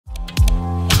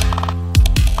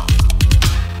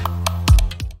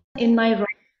in my right,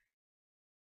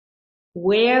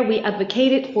 where we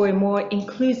advocated for a more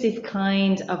inclusive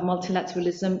kind of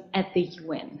multilateralism at the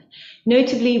UN.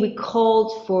 Notably, we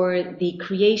called for the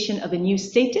creation of a new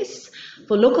status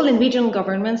for local and regional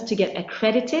governments to get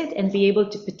accredited and be able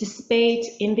to participate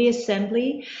in the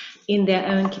Assembly in their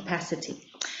own capacity.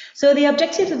 So the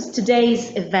objective of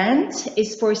today's event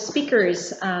is for speakers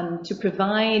to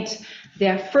provide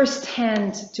their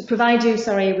first-hand,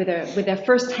 with their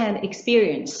first-hand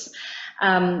experience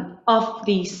of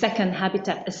the Second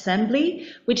Habitat Assembly,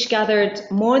 which gathered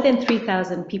more than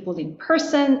 3,000 people in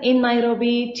person in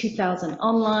Nairobi, 2,000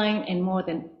 online, and more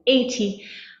than 80,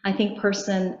 I think,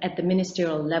 person at the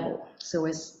ministerial level. So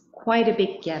it's quite a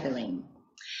big gathering.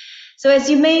 So as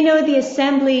you may know, the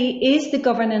Assembly is the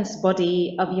governance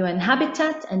body of UN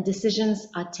Habitat, and decisions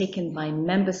are taken by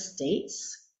member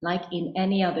states, like in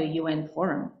any other UN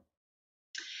forum.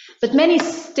 But many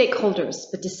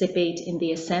stakeholders participate in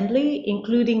the Assembly,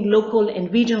 including local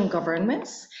and regional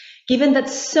governments, given that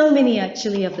so many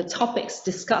actually of the topics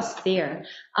discussed there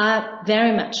are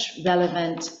very much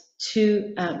relevant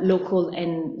to local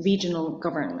and regional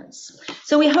governments.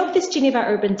 So we hope this Geneva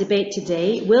Urban Debate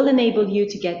today will enable you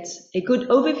to get a good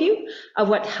overview of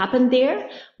what happened there,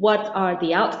 what are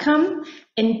the outcomes,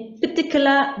 in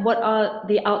particular, what are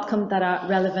the outcomes that are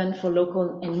relevant for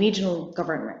local and regional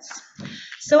governments.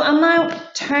 So I'm now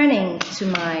turning to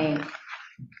my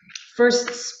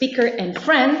first speaker and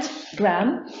friend,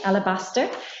 Graham Alabaster.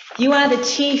 You are the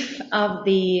chief of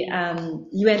the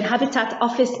UN Habitat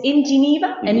Office in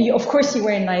Geneva, and of course you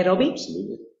were in Nairobi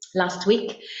last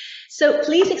week. So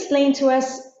please explain to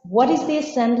us, what is the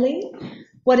Assembly,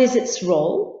 what is its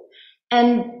role,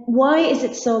 and why is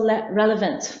it so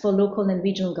relevant for local and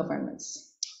regional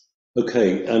governments?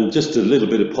 Okay, just a little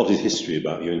bit of potted history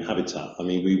about UN Habitat. I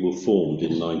mean, we were formed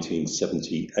in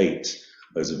 1978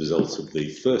 as a result of the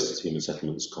first Human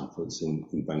Settlements Conference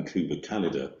in Vancouver,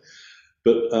 Canada.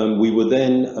 But we were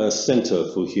then a centre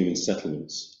for human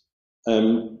settlements.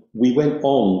 We went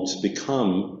on to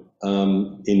become,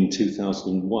 in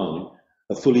 2001,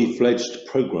 a fully fledged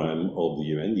programme of the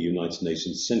UN, the United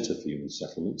Nations Centre for Human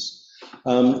Settlements.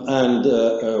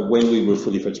 When we were a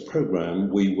fully fledged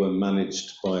programme, we were managed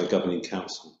by a governing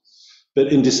council.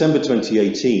 But in December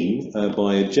 2018,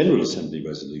 by a General Assembly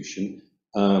resolution,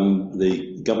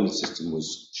 the governance system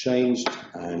was changed,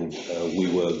 and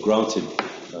we were granted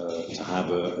to have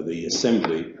the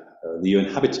Assembly, the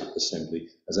UN Habitat Assembly,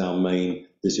 as our main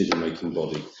decision-making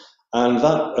body. And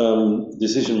that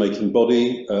decision-making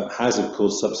body has, of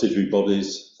course, subsidiary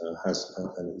bodies, has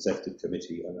an executive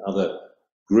committee and other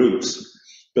groups.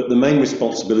 But the main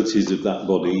responsibilities of that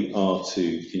body are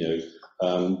to,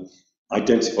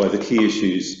 identify the key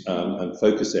issues and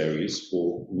focus areas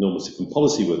for normative and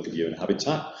policy work of UN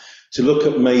Habitat, to look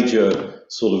at major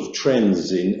sort of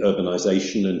trends in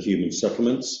urbanisation and human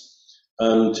settlements,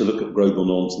 to look at global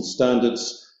norms and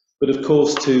standards, but of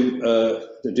course to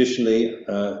additionally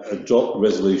adopt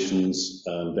resolutions,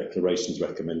 declarations,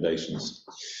 recommendations,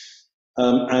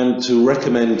 and to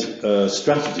recommend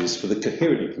strategies for the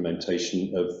coherent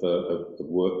implementation of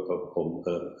work on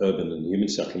urban and human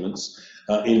settlements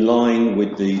in line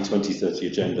with the 2030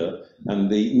 Agenda and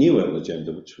the New Urban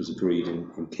Agenda, which was agreed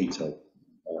in Quito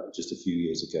just a few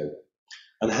years ago.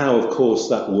 And how, of course,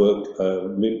 that work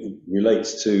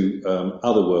relates to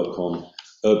other work on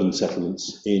urban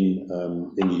settlements in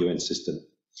the UN system.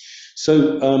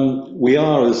 So we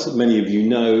are, as many of you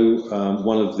know,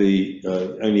 one of the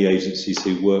only agencies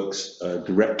who works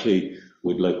directly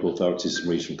with local authorities and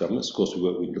regional governments. Of course, we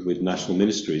work with national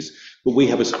ministries, but we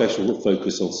have a special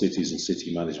focus on cities and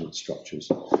city management structures.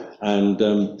 And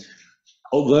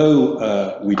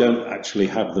although we don't actually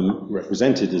have them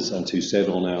represented, as Antu said,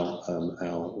 on our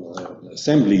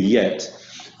assembly yet,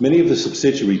 many of the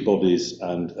subsidiary bodies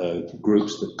and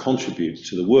groups that contribute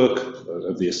to the work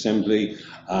of the Assembly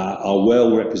are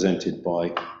well represented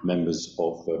by members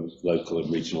of local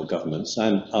and regional governments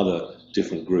and other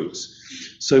different groups.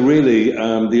 So really,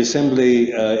 the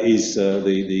Assembly is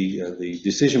the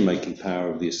decision-making power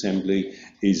of the Assembly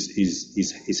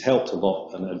is helped a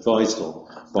lot and advised on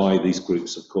by these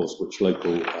groups, of course, which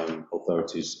local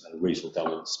authorities and regional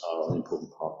governments are an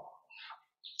important part of.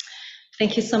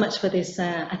 Thank you so much for this,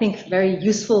 I think, very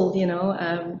useful,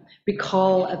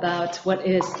 recall about what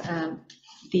is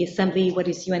the Assembly, what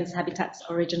is UN's Habitat's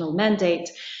original mandate.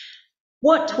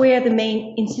 What were the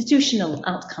main institutional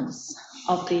outcomes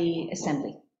of the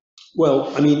Assembly?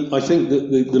 Well, I mean, I think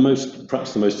that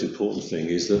perhaps the most important thing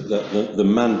is that the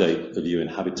mandate of UN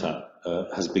Habitat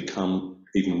has become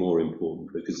even more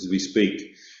important, because as we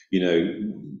speak, you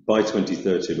know, by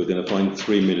 2030, we're going to find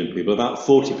 3 million people, about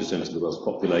 40% of the world's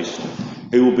population,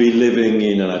 who will be living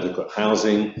in inadequate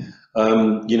housing.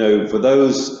 You know, for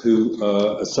those who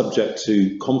are subject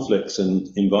to conflicts and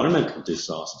environmental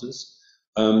disasters,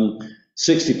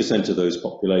 60% of those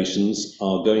populations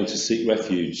are going to seek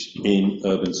refuge in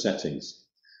urban settings.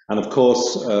 And of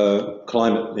course,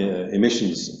 climate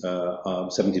emissions are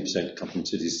 70% come from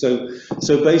cities.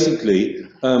 So basically,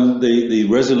 the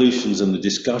resolutions and the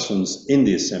discussions in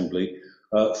the Assembly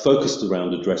focused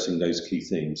around addressing those key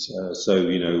themes. So,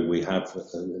 you know, we have,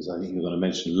 as I think we're going to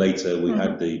mention later, we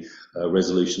had the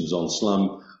resolutions on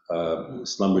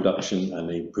slum reduction and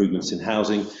the improvements in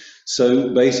housing. So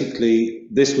basically,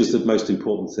 this was the most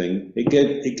important thing.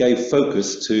 It gave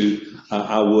focus to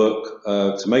our work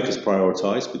to make us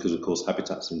prioritise, because of course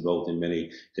Habitat's involved in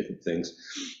many different things.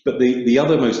 But the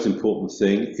other most important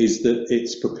thing is that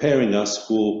it's preparing us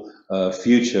for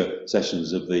future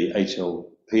sessions of the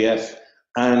HLPF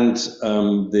and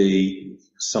the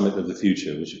Summit of the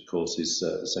Future, which of course is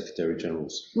the Secretary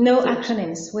General's. No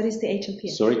acronyms. What is the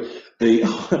HLPF? Sorry, the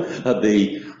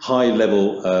high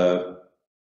level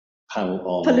panel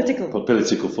on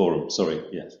political forum. Sorry,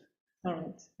 yes. All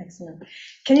right, excellent.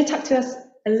 Can you talk to us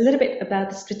a little bit about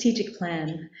the strategic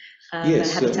plan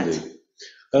Yes, Habitat? certainly.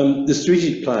 The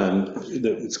strategic plan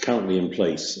that's currently in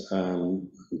place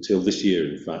until this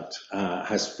year, in fact,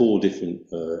 has 4 different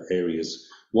areas.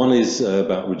 One is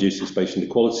about reducing spatial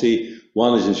inequality.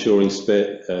 One is ensuring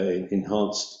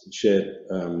enhanced shared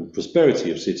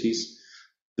prosperity of cities.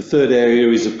 The third area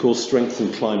is, of course,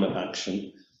 strengthen climate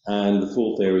action. And the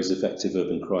fourth area is effective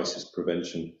urban crisis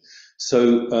prevention.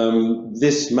 So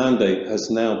this mandate has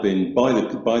now been, by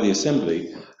the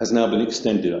Assembly, has now been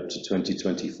extended up to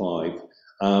 2025.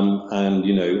 And,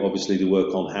 you know, obviously the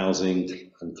work on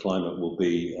housing and climate will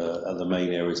be the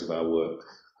main areas of our work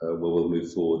where we'll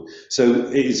move forward. So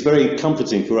it's very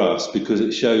comforting for us, because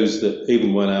it shows that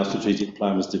even when our strategic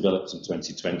plan was developed in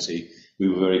 2020, we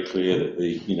were very clear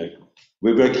that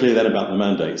we're very clear then about the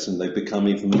mandates, and they've become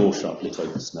even more sharply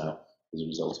focused now as a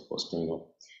result of what's going on.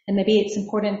 And maybe it's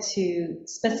important to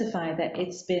specify that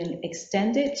it's been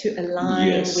extended to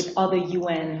align with other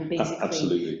UN,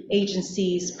 basically,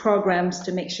 agencies, programs,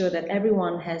 to make sure that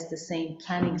everyone has the same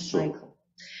planning cycle.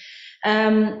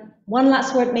 One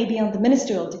last word maybe on the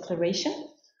ministerial declaration.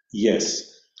 Yes.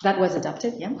 That was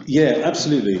adopted, yeah? Yeah,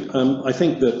 absolutely. I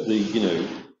think that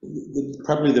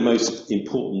probably the most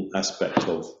important aspect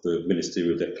of the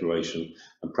ministerial declaration,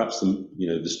 and perhaps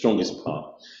the strongest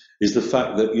part, is the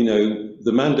fact that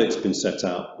the mandate's been set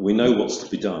out. We know what's to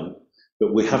be done,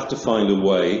 but we have to find a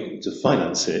way to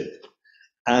finance it.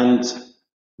 And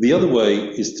the other way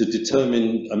is to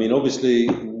determine. I mean, obviously,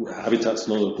 Habitat's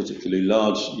not a particularly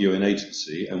large UN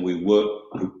agency, and we work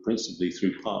principally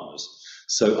through partners.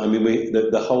 So, I mean,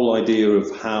 the whole idea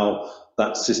of how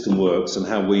that system works and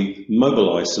how we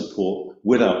mobilise support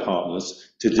with our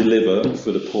partners to deliver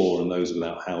for the poor and those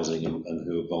without housing and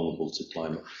who are vulnerable to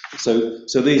climate.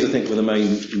 So these, I think, were the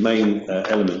main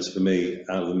elements for me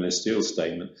out of the ministerial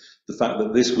statement. The fact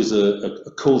that this was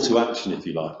a call to action, if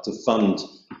you like, to fund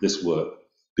this work.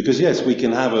 Because yes, we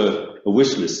can have a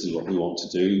wish list of what we want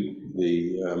to do.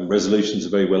 The resolutions are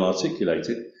very well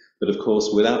articulated. But of course,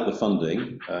 without the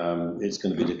funding, it's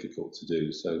going to be difficult to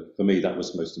do. So for me, that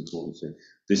was the most important thing.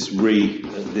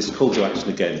 This call to action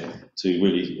again to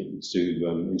really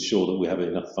ensure that we have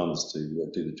enough funds to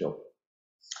do the job.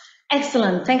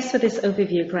 Excellent. Thanks for this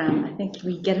overview, Graham. I think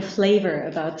we get a flavor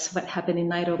about what happened in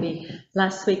Nairobi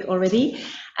last week already.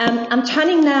 I'm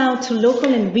turning now to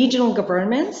local and regional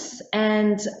governments,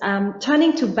 and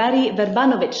turning to Barry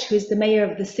Verbanovic, who is the mayor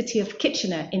of the city of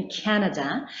Kitchener in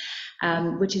Canada.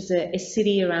 Which is a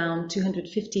city around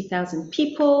 250,000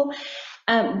 people.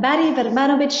 Barry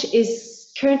Verbanovic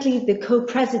is currently the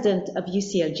co-president of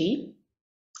UCLG,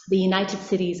 the United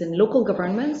Cities and Local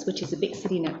Governments, which is a big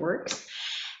city network.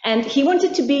 And he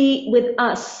wanted to be with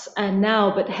us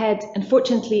now, but had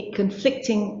unfortunately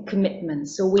conflicting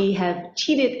commitments. So we have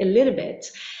cheated a little bit.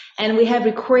 And we have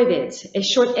recorded a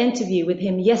short interview with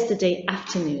him yesterday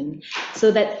afternoon, so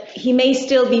that he may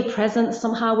still be present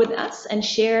somehow with us and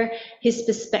share his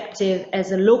perspective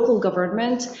as a local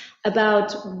government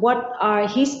about what are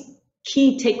his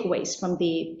key takeaways from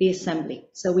the Assembly.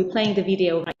 So we're playing the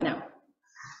video right now.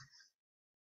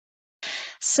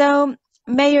 So,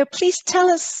 Mayor, please tell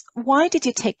us, why did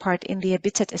you take part in the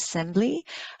Habitat Assembly,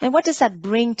 and what does that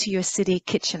bring to your city,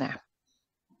 Kitchener?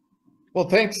 Well,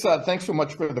 thanks so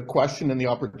much for the question and the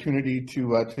opportunity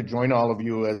to join all of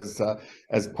you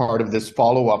as part of this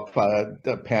follow-up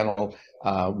panel.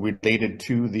 related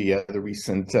to the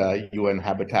recent UN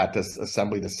Habitat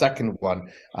Assembly, the second one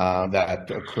that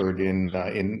occurred in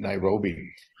Nairobi.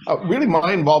 Really,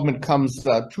 my involvement comes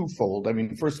twofold. I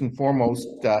mean, first and foremost,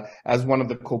 as one of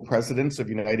the co-presidents of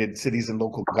United Cities and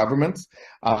Local Governments,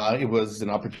 it was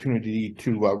an opportunity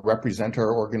to represent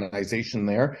our organization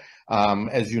there.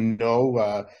 As you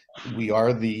know, we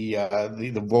are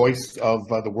the voice of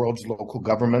the world's local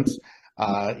governments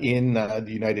in the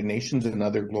United Nations and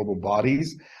other global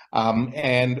bodies,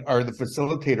 and are the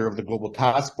facilitator of the global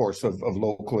task force of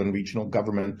local and regional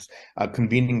governments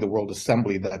convening the World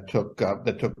Assembly that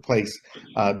took place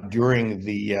during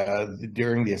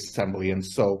the assembly. And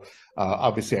so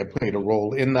obviously I played a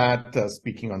role in that,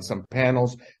 speaking on some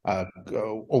panels,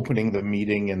 opening the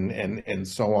meeting and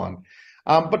so on.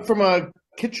 But from a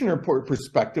Kitchener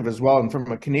perspective as well, and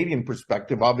from a Canadian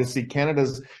perspective, obviously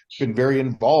Canada's been very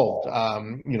involved,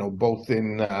 both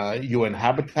in UN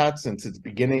Habitat since its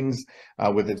beginnings,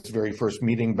 with its very first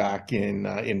meeting back in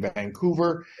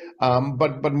Vancouver,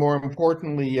 but more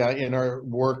importantly in our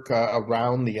work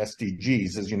around the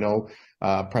SDGs. As you know,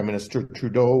 Prime Minister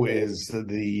Trudeau is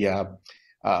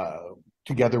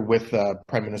together with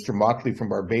Prime Minister Motley from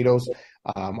Barbados.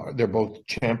 They're both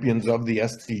champions of the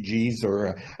SDGs,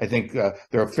 or I think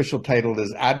their official title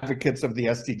is advocates of the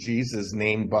SDGs, as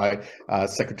named by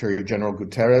Secretary General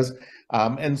Guterres.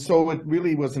 And so it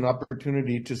really was an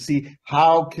opportunity to see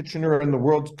how Kitchener and the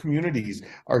world's communities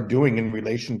are doing in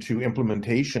relation to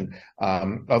implementation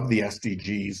of the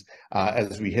SDGs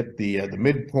as we hit the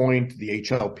midpoint, the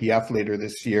HLPF later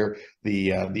this year, the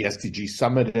SDG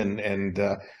Summit, and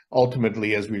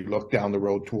ultimately as we look down the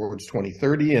road towards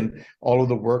 2030, and all of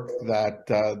the work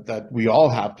that we all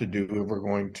have to do if we're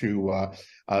going to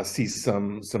see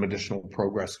some additional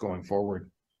progress going forward.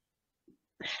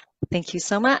 Thank you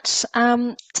so much.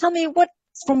 Tell me, what,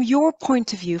 from your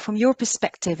point of view, from your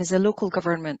perspective as a local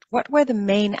government, what were the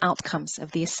main outcomes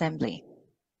of the Assembly?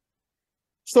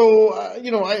 So,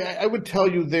 I would tell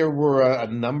you there were a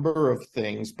number of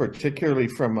things, particularly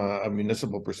from a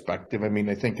municipal perspective. I mean,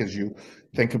 I think as you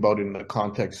think about it in the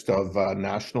context of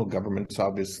national governments,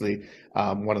 obviously,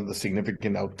 one of the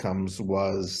significant outcomes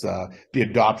was the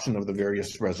adoption of the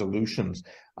various resolutions.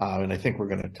 And I think we're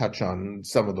going to touch on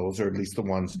some of those, or at least the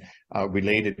ones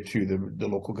related to the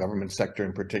local government sector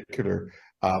in particular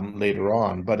later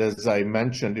on. But as I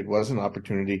mentioned, it was an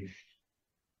opportunity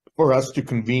for us to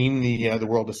convene the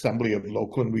World Assembly of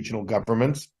Local and Regional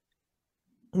Governments,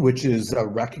 which is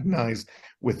recognized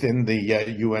within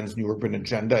the UN's New Urban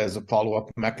Agenda as a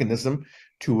follow-up mechanism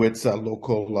to its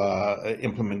local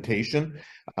implementation.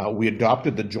 We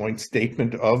adopted the joint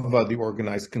statement of the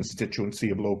organized constituency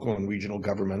of local and regional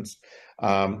governments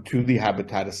to the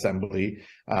Habitat Assembly,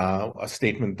 a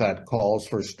statement that calls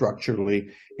for structurally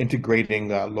integrating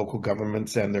local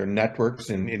governments and their networks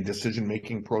in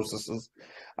decision-making processes,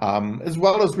 as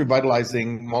well as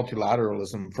revitalizing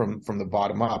multilateralism from the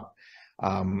bottom up.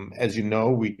 As you know,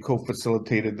 we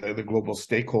co-facilitated the Global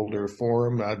Stakeholder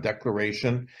Forum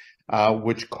Declaration,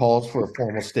 which calls for a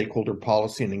formal stakeholder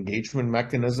policy and engagement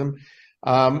mechanism.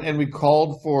 And we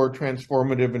called for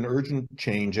transformative and urgent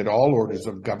change at all orders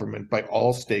of government by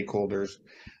all stakeholders.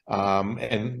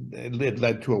 And it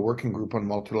led to a working group on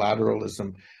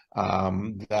multilateralism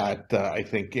that I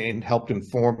think helped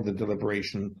inform the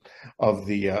deliberation of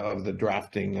the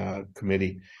drafting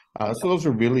committee. So those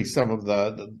are really some of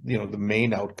the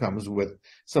main outcomes, with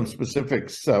some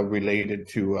specifics related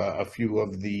to a few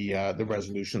of the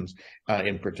resolutions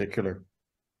in particular.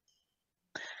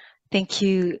 Thank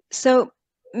you. So,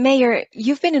 Mayor,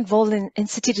 you've been involved in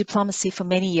city diplomacy for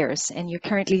many years, and you're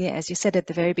currently, as you said at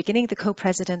the very beginning, the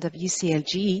co-president of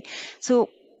UCLG. So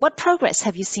what progress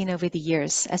have you seen over the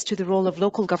years as to the role of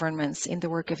local governments in the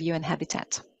work of UN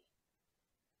Habitat?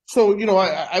 So,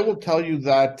 I will tell you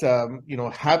that,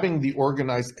 having the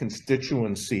organized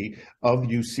constituency of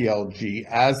UCLG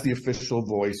as the official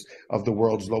voice of the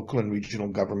world's local and regional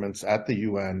governments at the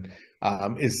UN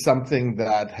is something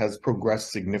that has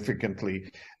progressed significantly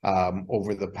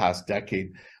over the past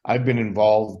decade. I've been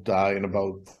involved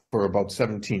for about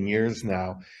 17 years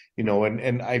now,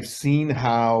 and I've seen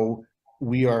how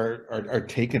we are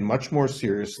taken much more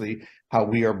seriously, how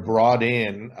we are brought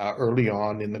in early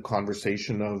on in the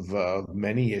conversation of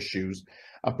many issues,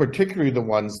 particularly the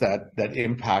ones that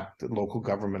impact local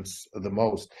governments the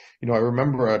most. I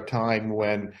remember a time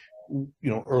when,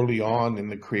 early on in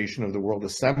the creation of the World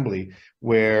Assembly,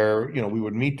 where, we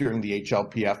would meet during the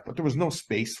HLPF, but there was no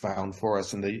space found for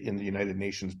us in the United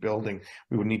Nations building.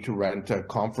 We would need to rent a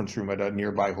conference room at a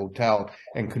nearby hotel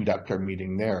and conduct our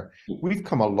meeting there. We've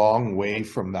come a long way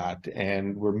from that,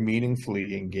 and we're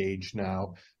meaningfully engaged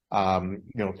now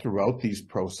throughout these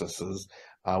processes.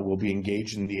 We'll be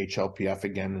engaged in the HLPF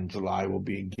again in July. We'll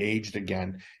be engaged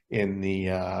again in the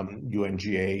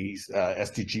UNGA's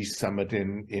SDG summit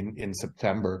in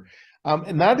September.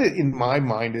 And that, in my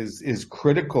mind, is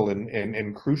critical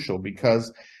and crucial,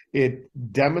 because it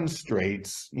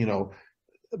demonstrates,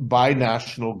 by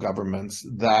national governments,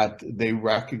 that they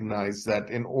recognize that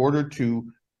in order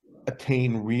to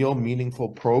attain real meaningful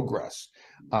progress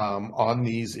on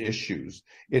these issues,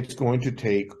 it's going to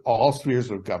take all spheres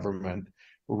of government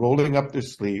rolling up their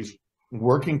sleeves,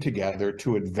 working together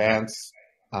to advance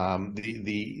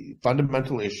the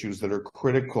fundamental issues that are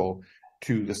critical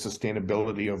to the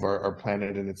sustainability of our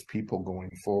planet and its people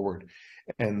going forward.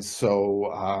 And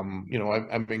so, I'm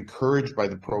encouraged by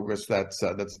the progress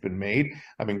that's been made.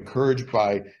 I'm encouraged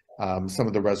by some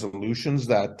of the resolutions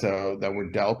that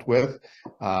were dealt with.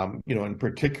 In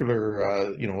particular,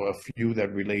 a few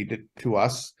that related to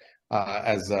us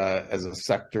as a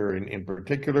sector in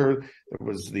particular. There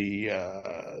was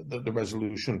the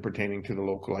resolution pertaining to the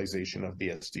localization of the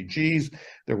SDGs.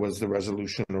 There was the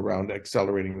resolution around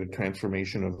accelerating the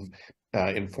transformation of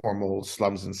informal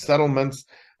slums and settlements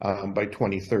by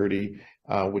 2030,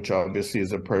 which obviously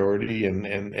is a priority,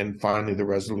 and finally the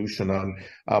resolution on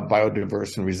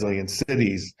biodiverse and resilient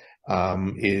cities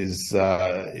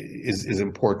is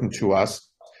important to us.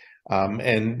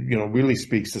 And really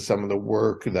speaks to some of the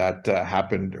work that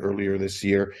happened earlier this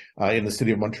year in the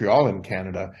city of Montreal in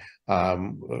Canada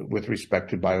with respect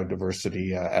to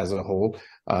biodiversity as a whole,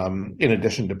 in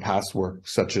addition to past work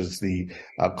such as the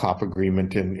COP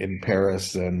agreement in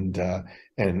Paris and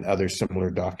other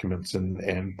similar documents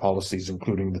and policies,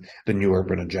 including the new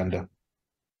urban agenda.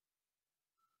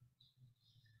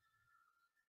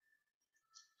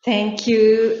 Thank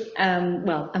you.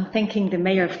 Well, I'm thanking the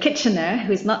Mayor of Kitchener,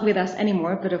 who is not with us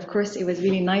anymore, but of course it was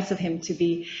really nice of him to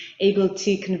be able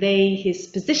to convey his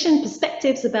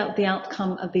perspectives about the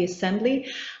outcome of the Assembly.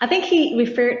 I think he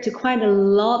referred to quite a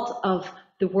lot of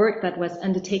the work that was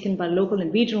undertaken by local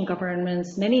and regional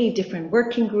governments, many different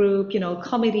working groups,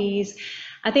 committees.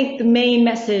 I think the main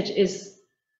message is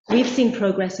we've seen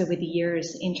progress over the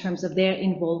years in terms of their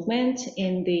involvement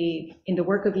in the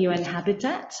work of UN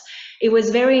Habitat. It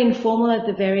was very informal at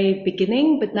the very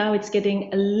beginning, but now it's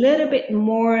getting a little bit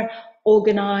more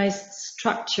organized,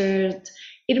 structured.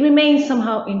 It remains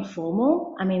somehow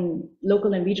informal. I mean,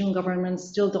 local and regional governments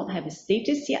still don't have a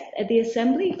status yet at the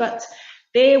Assembly, but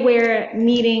they were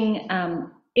meeting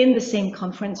in the same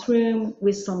conference room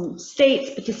with some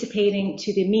states participating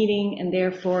to the meeting, and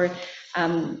therefore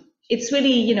it's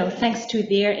really, thanks to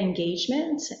their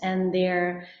engagement and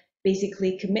their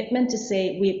basically commitment to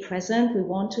say we're present, we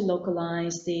want to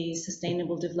localize the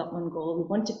Sustainable Development Goal, we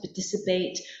want to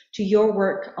participate to your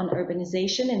work on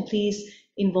urbanization, and please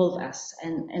involve us.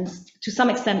 And to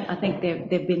some extent, I think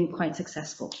they've been quite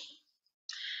successful.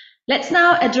 Let's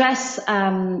now address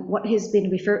what has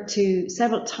been referred to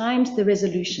several times, the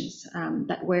resolutions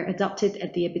that were adopted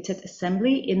at the Habitat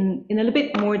Assembly in a little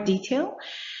bit more detail.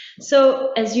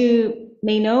 So, as you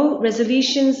may know,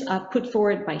 resolutions are put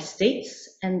forward by states,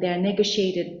 and they're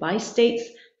negotiated by states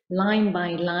line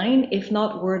by line, if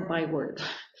not word by word.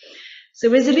 So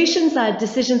resolutions are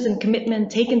decisions and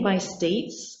commitment taken by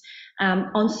states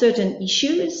on certain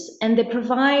issues, and they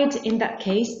provide, in that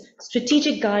case,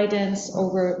 strategic guidance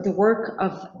over the work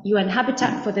of UN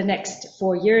Habitat for the next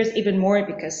 4 years, even more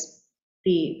because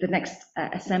the next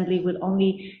assembly will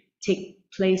only take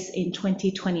place in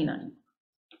 2029.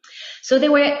 So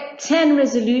there were 10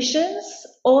 resolutions,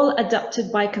 all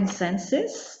adopted by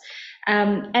consensus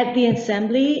at the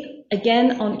Assembly,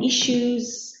 again on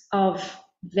issues of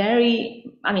they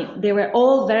were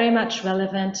all very much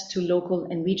relevant to local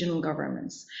and regional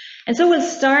governments. And so we'll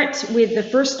start with the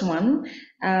first one,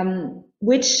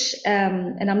 which,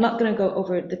 and I'm not going to go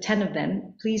over the 10 of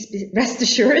them, please rest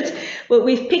assured, but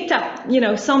we've picked up,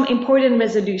 some important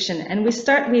resolution. And we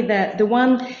start with the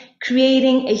one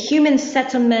creating a human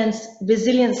settlements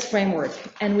resilience framework.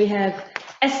 And we have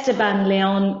Esteban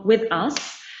Leon with us.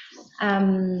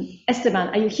 Esteban,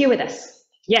 are you here with us?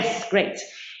 Yes, great.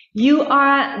 You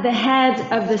are the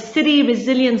head of the City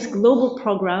Resilience Global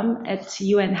Program at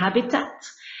UN Habitat.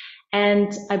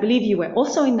 And I believe you were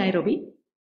also in Nairobi.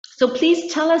 So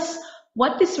please tell us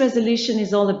what this resolution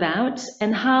is all about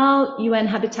and how UN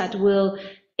Habitat will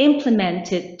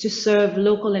implement it to serve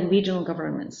local and regional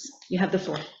governments. You have the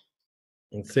floor.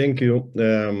 Thank you.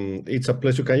 It's a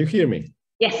pleasure. Can you hear me?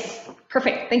 Yes,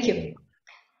 perfect. Thank you.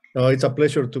 No, it's a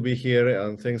pleasure to be here,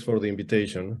 and thanks for the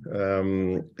invitation.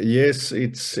 Yes,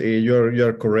 it's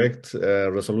you're correct.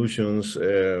 Resolutions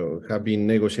have been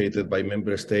negotiated by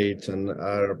member states, and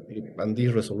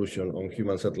this resolution on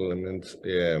human settlements,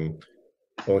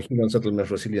 or human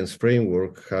settlement resilience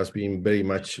framework, has been very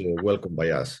much welcomed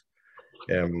by us.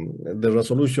 The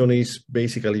resolution is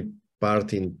basically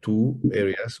part in two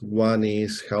areas. One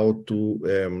is how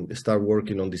to start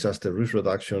working on disaster risk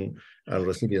reduction and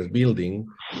resilience building,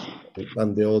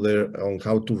 and the other on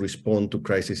how to respond to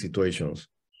crisis situations.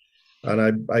 And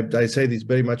I say this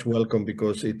very much welcome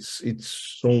because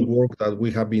it's some work that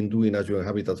we have been doing as UN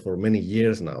Habitat for many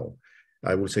years now.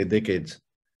 I would say decades,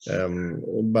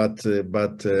 but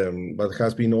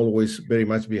has been always very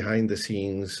much behind the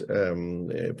scenes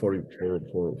for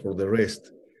the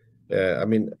rest. I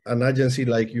mean, an agency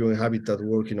like UN Habitat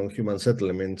working on human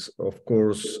settlements, of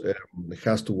course,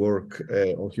 has to work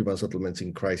on human settlements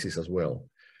in crisis as well.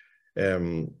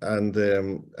 And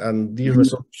the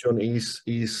resolution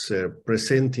is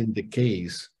presenting the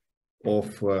case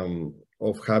of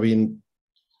having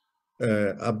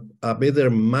a better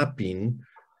mapping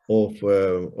of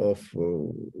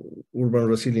urban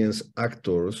resilience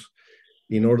actors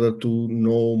in order to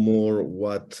know more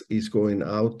what is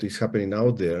happening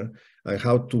out there, and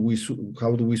how do we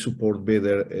support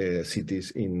better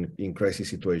cities in crisis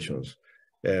situations.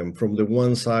 From the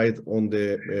one side, on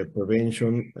the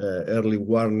prevention, early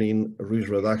warning, risk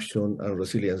reduction, and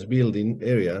resilience building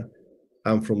area,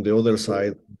 and from the other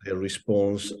side, the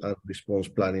response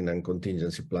planning and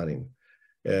contingency planning.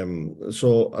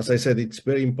 So, as I said, it's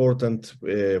very important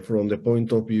from the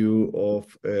point of view of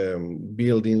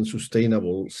building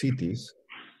sustainable cities.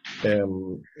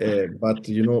 But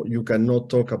you cannot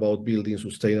talk about building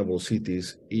sustainable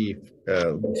cities if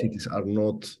the cities are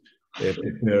not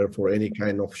prepared for any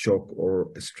kind of shock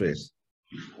or stress.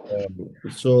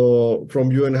 So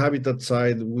from UN Habitat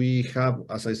side, we have,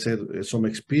 as I said, some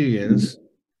experience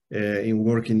in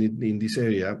working in this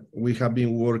area. We have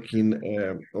been working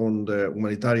on the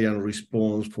humanitarian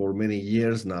response for many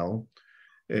years now,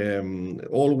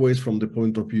 always from the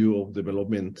point of view of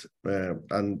development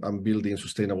and building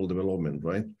sustainable development,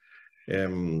 right?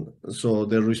 So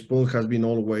the response has been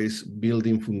always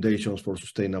building foundations for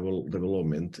sustainable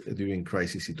development during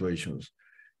crisis situations.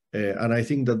 And I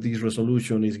think that this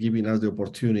resolution is giving us the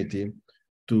opportunity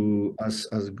to, as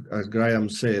Graham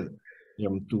said,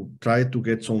 to try to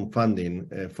get some funding,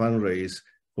 fundraise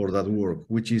for that work,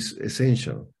 which is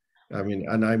essential. I mean,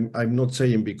 and I'm not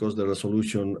saying because the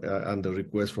resolution and the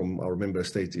request from our member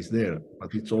states is there,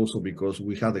 but it's also because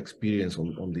we had experience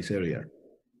on this area.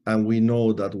 And we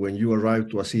know that when you arrive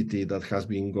to a city that has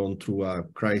been gone through a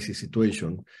crisis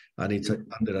situation and it's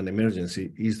under an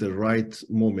emergency, is the right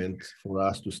moment for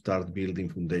us to start building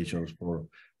foundations for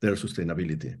their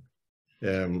sustainability.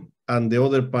 And the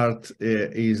other part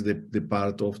is the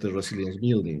part of the resilience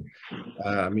building.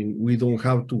 I mean, we don't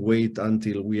have to wait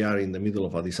until we are in the middle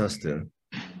of a disaster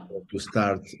to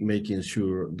start making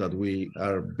sure that we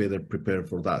are better prepared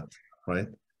for that, right?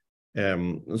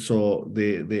 So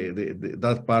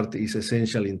that part is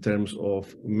essential in terms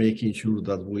of making sure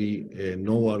that we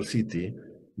know our city,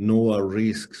 know our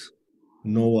risks,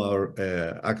 know our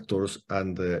actors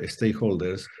and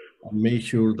stakeholders, and make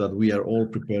sure that we are all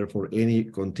prepared for any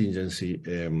contingency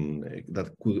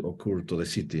that could occur to the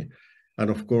city. And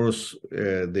of course,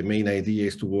 the main idea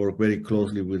is to work very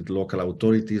closely with local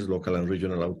authorities, local and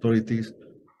regional authorities.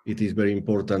 It is very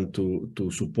important to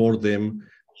support them,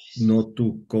 not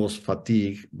to cause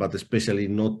fatigue, but especially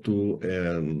not to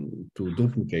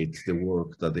duplicate the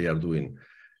work that they are doing.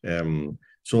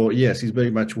 So yes, it's very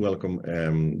much welcome,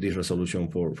 this resolution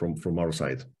from our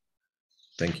side.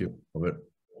 Thank you. Over.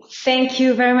 Thank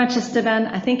you very much, Esteban.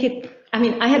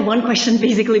 I had one question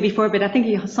basically before, but I think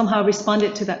you somehow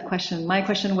responded to that question. My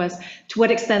question was, to what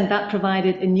extent that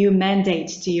provided a new mandate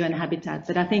to UN Habitat?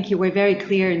 But I think you were very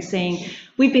clear in saying,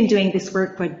 we've been doing this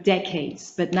work for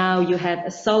decades, but now you have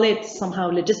a solid,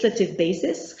 somehow legislative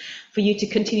basis for you to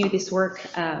continue this work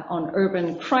on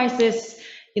urban crisis,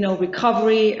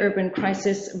 recovery, urban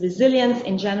crisis resilience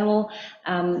in general,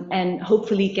 and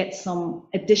hopefully get some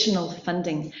additional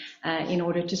funding in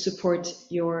order to support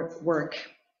your work.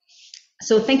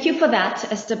 So thank you for that,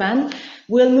 Esteban.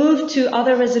 We'll move to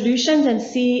other resolutions and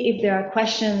see if there are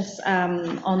questions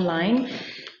online.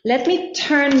 Let me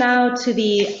turn now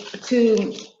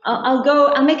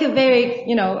I'll make a very,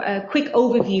 a quick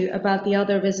overview about the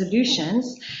other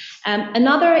resolutions.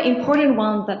 Another important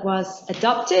one that was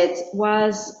adopted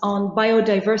was on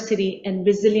biodiversity and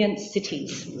resilient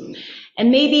cities. And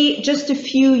maybe just a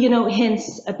few,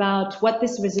 hints about what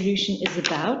this resolution is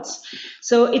about.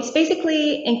 So it's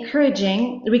basically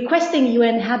requesting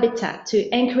UN Habitat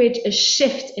to encourage a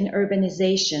shift in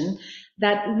urbanization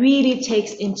that really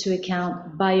takes into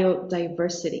account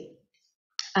biodiversity.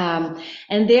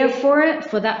 And therefore,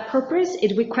 for that purpose,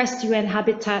 it requests UN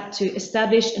Habitat to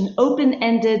establish an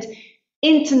open-ended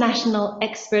international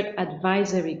expert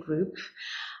advisory group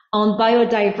on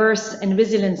biodiverse and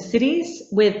resilient cities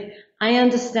with, I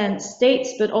understand,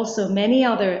 states, but also many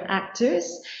other actors,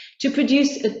 to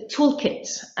produce a toolkit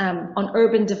on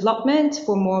urban development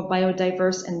for more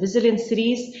biodiverse and resilient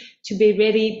cities to be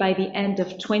ready by the end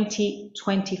of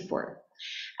 2024.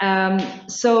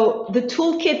 So the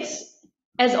toolkit,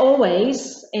 as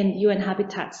always, in UN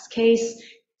Habitat's case,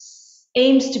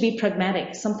 aims to be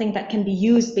pragmatic, something that can be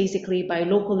used basically by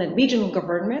local and regional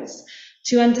governments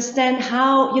to understand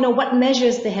how, what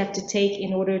measures they have to take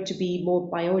in order to be more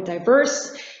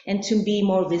biodiverse and to be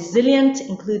more resilient,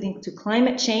 including to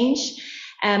climate change.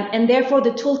 And therefore,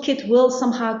 the toolkit will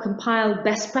somehow compile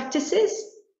best practices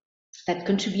that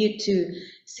contribute to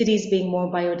cities being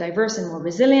more biodiverse and more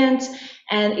resilient.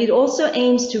 And it also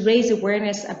aims to raise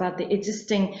awareness about the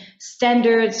existing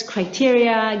standards,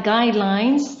 criteria,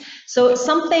 guidelines. So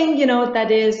something,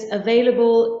 that is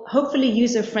available, hopefully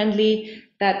user-friendly,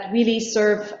 that really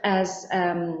serve as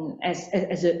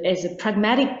a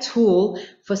pragmatic tool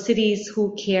for cities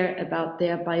who care about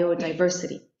their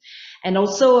biodiversity. And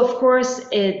also, of course,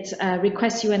 it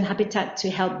requests UN Habitat to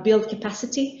help build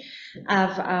capacity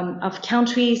of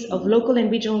countries, of local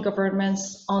and regional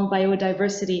governments on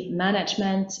biodiversity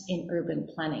management in urban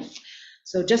planning.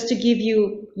 So just to give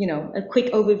you, a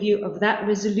quick overview of that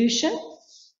resolution,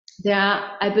 there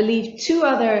are, I believe, two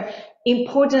other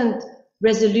important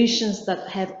resolutions that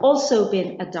have also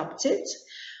been adopted.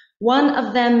 One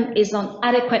of them is on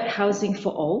adequate housing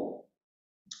for all.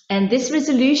 And this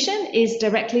resolution is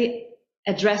directly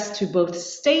addressed to both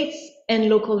states and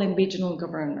local and regional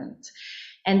government.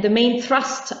 And the main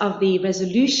thrust of the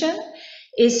resolution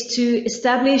is to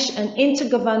establish an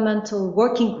intergovernmental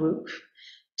working group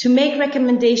to make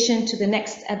recommendation to the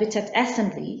next Habitat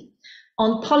Assembly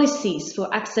on policies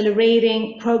for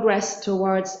accelerating progress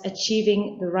towards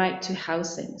achieving the right to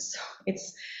housing. So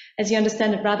it's, as you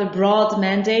understand, a rather broad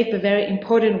mandate, but very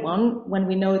important one when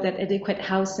we know that adequate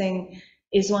housing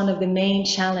is one of the main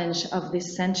challenges of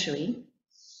this century.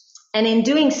 And in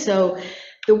doing so,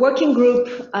 the working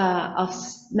group of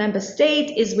member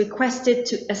states is requested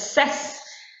to assess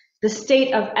the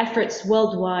state of efforts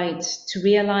worldwide to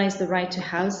realize the right to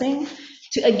housing,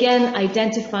 to again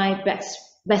identify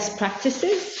best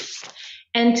practices,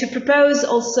 and to propose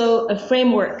also a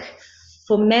framework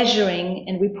for measuring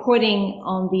and reporting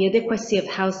on the adequacy of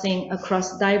housing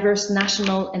across diverse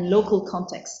national and local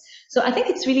contexts. So I think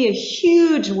it's really a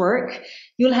huge work.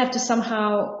 You'll have to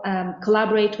somehow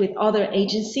collaborate with other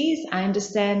agencies. I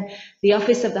understand the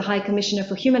Office of the High Commissioner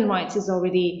for Human Rights is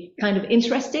already kind of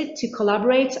interested to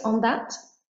collaborate on that.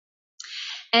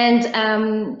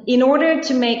 And in order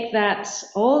to make that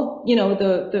all,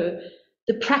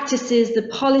 the practices, the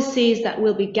policies that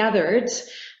will be gathered,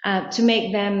 to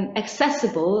make them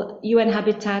accessible, UN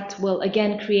Habitat will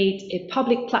again create a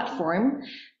public platform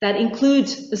that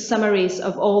includes the summaries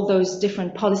of all those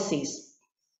different policies,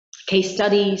 case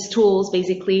studies, tools,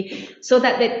 basically, so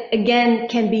that it again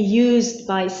can be used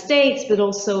by states, but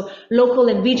also local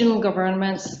and regional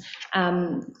governments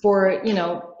for,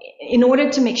 in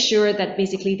order to make sure that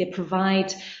basically they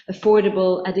provide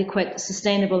affordable, adequate,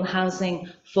 sustainable housing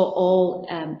for all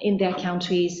in their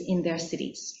countries, in their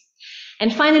cities.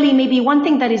 And finally, maybe one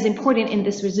thing that is important in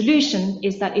this resolution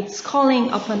is that it's calling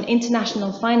upon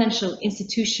international financial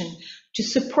institutions to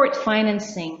support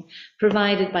financing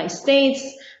provided by states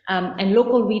and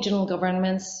local regional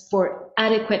governments for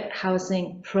adequate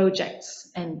housing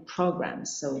projects and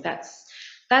programs. So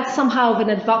that's somehow an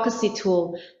advocacy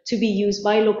tool to be used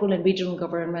by local and regional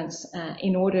governments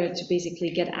in order to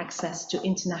basically get access to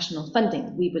international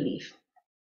funding, we believe.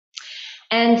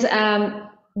 And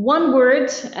one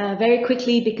word, very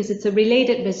quickly, because it's a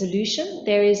related resolution.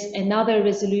 There is another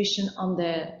resolution on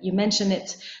you mentioned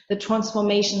it, the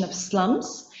transformation of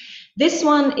slums. This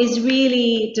one is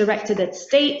really directed at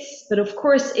states, but of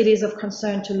course it is of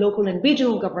concern to local and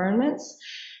regional governments.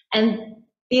 And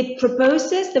the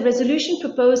resolution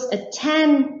proposed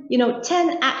 10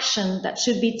 action that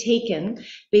should be taken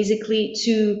basically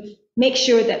to make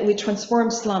sure that we transform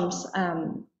slums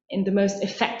in the most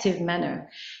effective manner.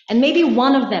 And maybe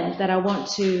one of them that I want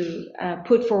to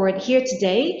put forward here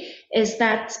today is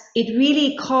that it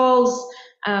really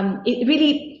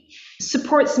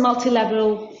supports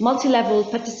multi-level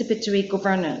participatory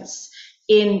governance.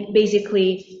 in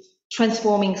basically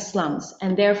transforming slums,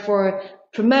 and therefore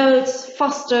promotes,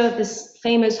 foster this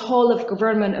famous whole of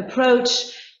government approach,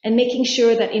 and making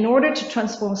sure that in order to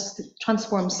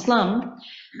transform slum,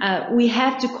 we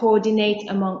have to coordinate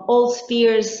among all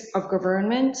spheres of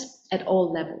government at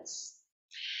all levels.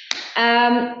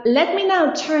 Let me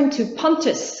now turn to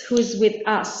Pontus, who is with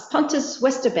us. Pontus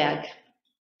Westerberg,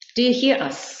 do you hear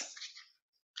us?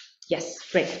 Yes,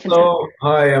 great. Hello,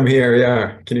 hi, I'm here.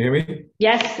 Yeah, can you hear me?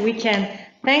 Yes, we can.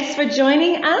 Thanks for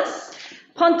joining us.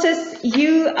 Pontus,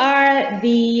 you are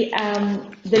the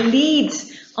lead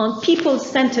on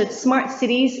people-centered smart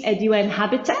cities at UN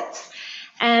Habitat.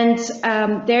 And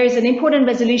there is an important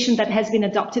resolution that has been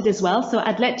adopted as well. So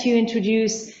I'd let you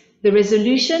introduce the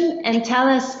resolution and tell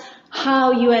us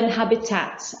how UN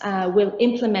Habitat will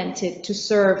implement it to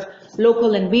serve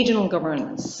local and regional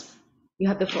governance. You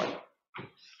have the floor.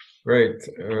 Great,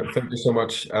 thank you so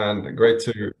much, and great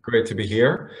to be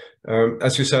here.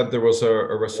 As you said, there was a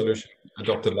resolution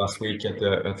adopted last week at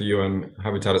the UN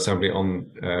Habitat Assembly on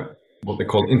what they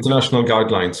call international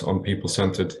guidelines on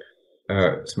people-centered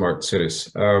smart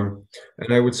cities.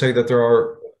 And I would say that there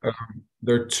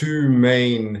are two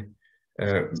main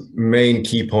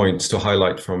key points to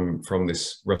highlight from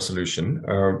this resolution.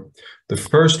 The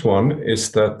first one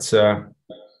is that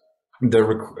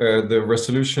the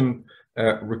resolution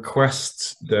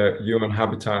requests the UN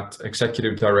Habitat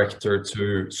Executive Director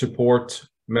to support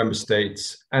member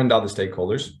states and other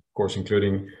stakeholders, of course,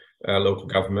 including local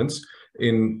governments,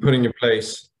 in putting in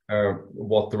place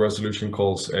what the resolution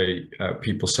calls a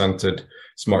people-centered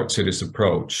smart cities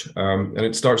approach. And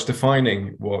it starts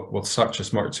defining what such a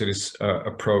smart cities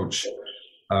approach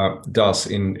does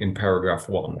in paragraph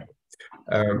 1.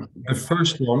 The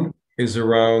first one is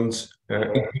around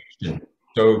inclusion.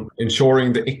 So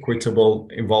ensuring the equitable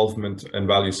involvement and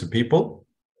values of people,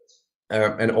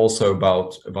 and also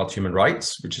about human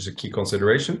rights, which is a key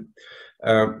consideration.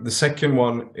 The second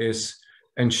one is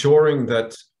ensuring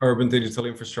that urban digital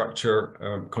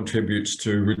infrastructure contributes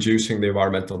to reducing the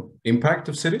environmental impact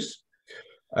of cities.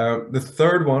 The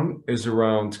third one is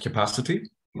around capacity,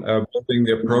 building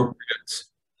the appropriate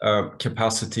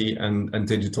capacity and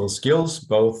digital skills,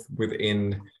 both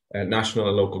within national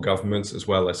and local governments, as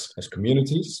well as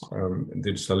communities,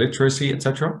 digital literacy,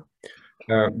 etc.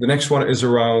 The next one is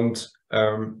around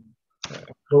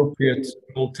appropriate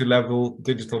multi-level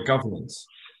digital governance,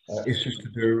 issues to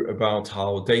do about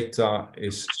how data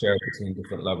is shared between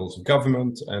different levels of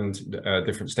government and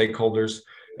different stakeholders,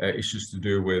 issues to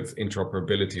do with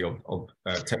interoperability of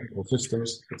technical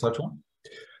systems, etc.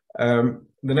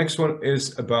 The next one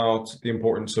is about the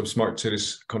importance of smart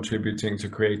cities contributing to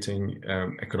creating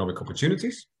economic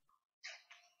opportunities.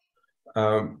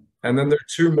 And then there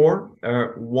are two more,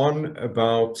 one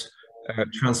about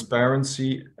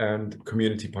transparency and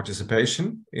community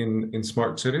participation in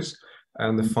smart cities,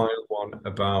 and the final one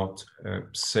about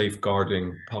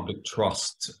safeguarding public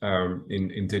trust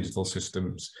in digital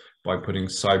systems by putting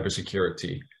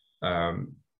cybersecurity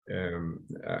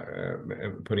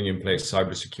putting in place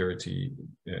cybersecurity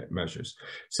measures.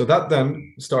 So that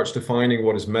then starts defining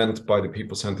what is meant by the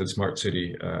people-centered smart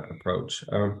city approach.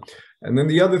 And then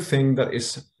the other thing that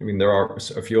is, I mean, there are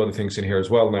a few other things in here as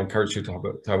well, and I encourage you to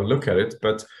have a look at it.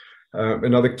 But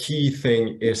another key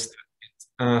thing is that it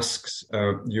asks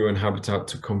UN Habitat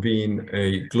to convene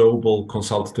a global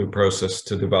consultative process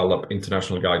to develop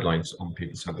international guidelines on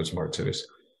people-centered smart cities.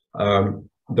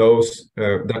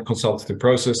 That consultative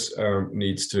process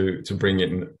needs to bring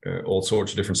in all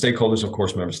sorts of different stakeholders, of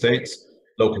course, member states,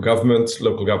 local government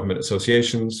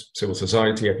associations, civil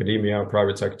society, academia,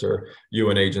 private sector,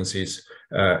 UN agencies,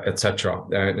 etc.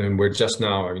 And we're just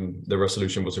now, I mean, the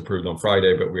resolution was approved on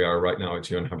Friday, but we are right now at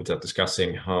UN Habitat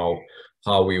discussing how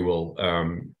we will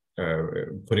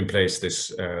put in place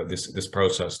this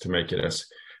process to make it as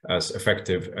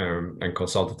effective and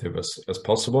consultative as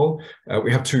possible.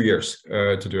 We have 2 years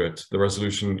to do it. The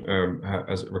resolution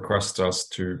requests us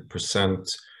to present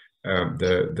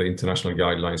the international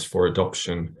guidelines for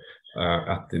adoption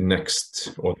at the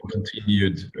next or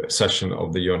continued session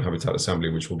of the UN Habitat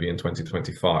Assembly, which will be in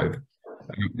 2025.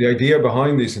 The idea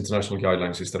behind these international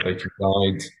guidelines is that they can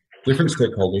guide different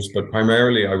stakeholders, but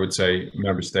primarily, I would say,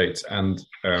 member states and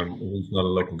regional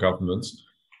and local governments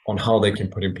on how they can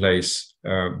put in place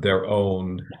their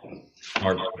own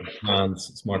smart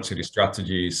plans, smart city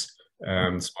strategies,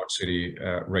 smart city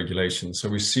regulations. So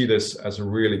we see this as a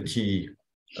really key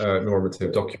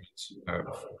normative document for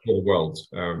the world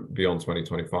beyond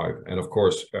 2025. And of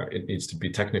course, it needs to be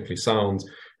technically sound.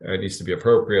 It needs to be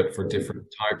appropriate for different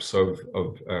types of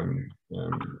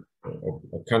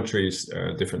countries,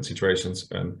 different situations,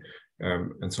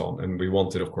 and so on. And we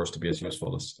want it, of course, to be as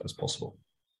useful as possible.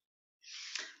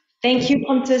 Thank you,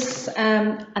 Pontus.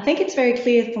 I think it's very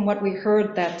clear from what we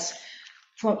heard that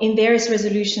in various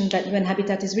resolutions that UN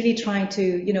Habitat is really trying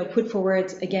to, put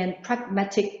forward, again,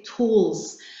 pragmatic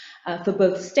tools for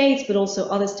both states, but also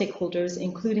other stakeholders,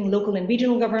 including local and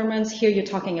regional governments. Here you're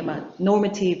talking about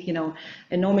normative,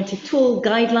 a normative tool,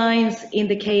 guidelines. In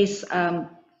the case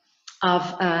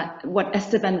of what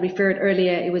Esteban referred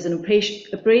earlier, it was an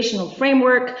operational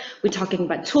framework. We're talking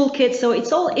about toolkits. So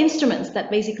it's all instruments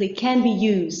that basically can be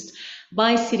used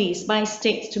by cities, by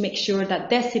states, to make sure that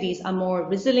their cities are more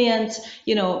resilient,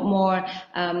 more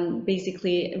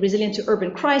basically resilient to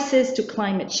urban crisis, to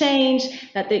climate change,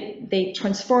 that they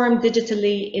transform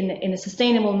digitally in a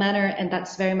sustainable manner, and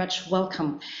that's very much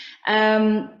welcome.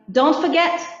 Don't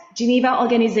forget Geneva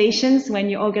organizations when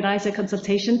you organize a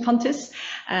consultation, Pontus.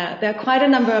 There are quite a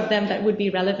number of them that would be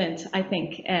relevant, I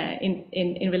think,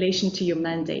 in relation to your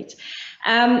mandate.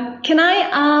 Can I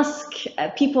ask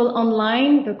people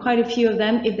online, there are quite a few of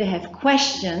them, if they have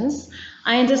questions?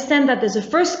 I understand that there's a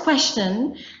first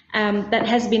question that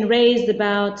has been raised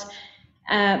about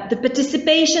the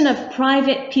participation of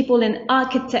private people and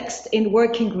architects in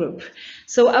working group.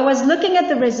 So I was looking at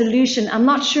the resolution. I'm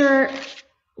not sure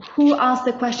who asked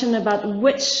the question about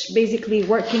which basically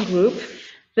working group,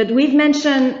 but we've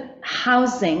mentioned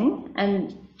housing,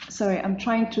 and sorry, I'm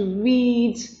trying to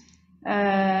read.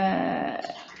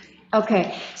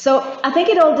 Okay, so I think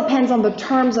it all depends on the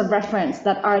terms of reference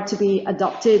that are to be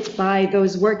adopted by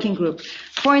those working groups.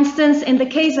 For instance, in the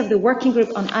case of the working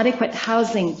group on adequate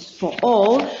housing for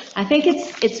all, I think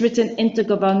it's written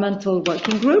intergovernmental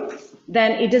working group.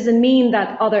 Then it doesn't mean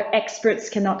that other experts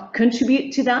cannot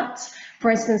contribute to that. For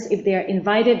instance, if they're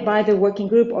invited by the working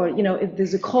group, or if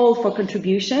there's a call for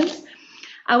contributions.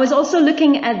 I was also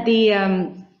looking at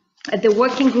the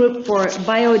working group for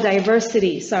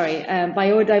biodiversity,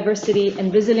 biodiversity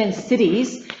and resilient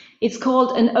cities. It's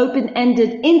called an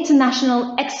open-ended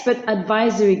international expert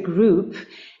advisory group.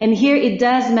 And here it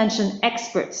does mention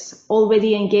experts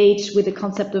already engaged with the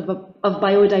concept of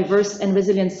biodiverse and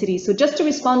resilient cities. So just to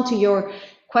respond to your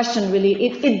question, really,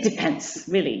 it depends,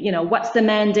 really, what's the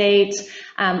mandate,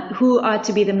 who are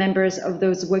to be the members of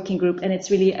those working group, and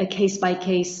it's really a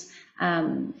case-by-case,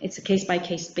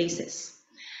 basis.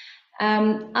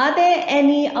 Are there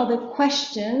any other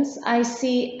questions? I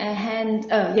see a hand.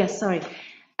 Oh, yes, sorry. Who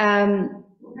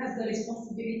has the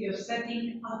responsibility of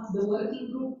setting up the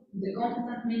working group, the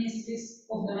competent ministries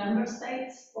of the member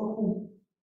states, or who?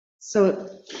 So,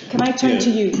 can I turn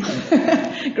to you,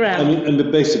 Graham?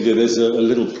 And basically, there's a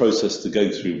little process to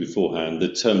go through beforehand.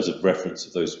 The terms of reference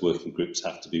of those working groups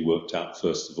have to be worked out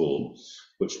first of all,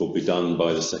 which will be done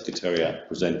by the Secretariat,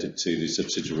 presented to the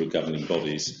subsidiary governing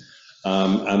bodies.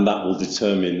 And that will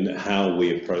determine how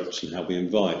we approach and how we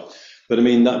invite. But I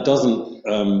mean, that doesn't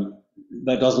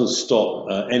stop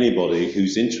anybody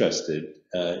who's interested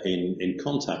in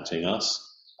contacting us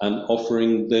and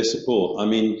offering their support. I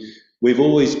mean, we've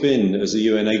always been, as a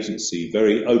UN agency,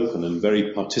 very open and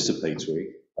very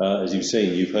participatory. As you've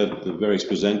seen, you've heard the various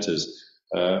presenters.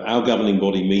 Our governing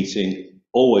body meeting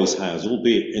always has,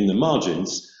 albeit in the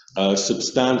margins,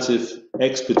 substantive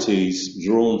expertise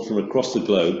drawn from across the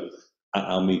globe at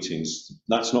our meetings.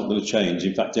 That's not going to change.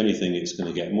 In fact, anything, it's going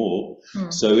to get more.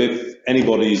 So if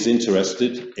anybody is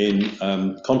interested in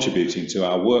contributing to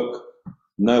our work,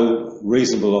 no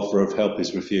reasonable offer of help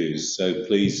is refused. So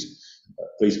please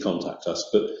contact us.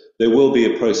 But there will be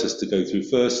a process to go through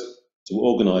first to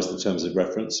organise the terms of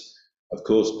reference. Of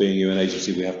course, being UN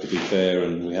agency, we have to be fair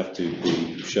and we have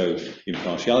to show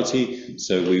impartiality.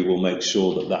 So we will make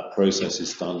sure that that process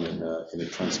is done in a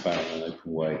transparent and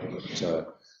open way.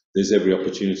 But, there's every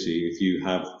opportunity. If you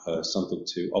have something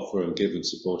to offer and give and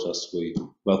support us, we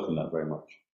welcome that very much.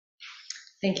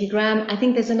 Thank you, Graham. I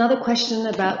think there's another question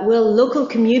about, will local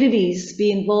communities be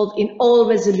involved in all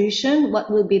resolution? What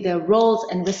will be their roles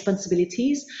and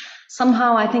responsibilities?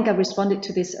 Somehow, I think I responded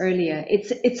to this earlier.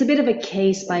 It's a bit of a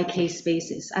case-by-case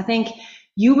basis. I think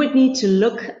you would need to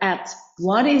look at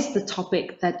what is the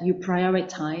topic that you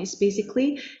prioritize,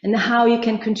 basically, and how you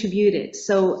can contribute it.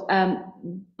 So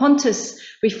Pontus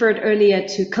referred earlier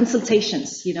to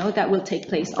consultations, that will take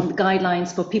place on the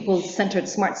guidelines for people-centered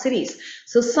smart cities.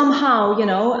 So somehow,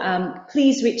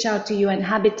 please reach out to UN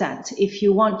Habitat if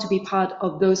you want to be part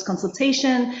of those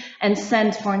consultations and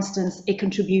send, for instance, a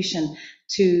contribution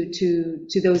to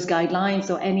those guidelines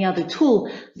or any other tool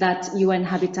that UN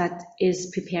Habitat is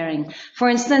preparing. For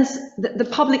instance, the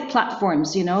public platforms,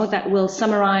 that will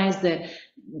summarize the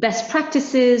best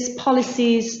practices,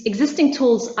 policies, existing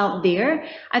tools out there.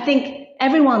 I think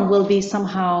everyone will be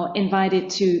somehow invited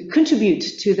to contribute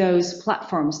to those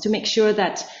platforms to make sure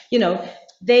that,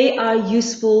 they are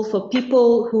useful for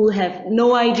people who have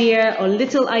no idea or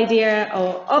little idea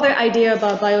or other idea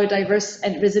about biodiverse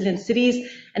and resilient cities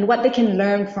and what they can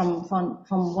learn from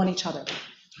one each other.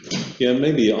 Yeah,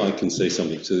 maybe I can say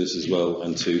something to this as well,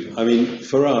 and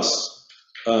for us,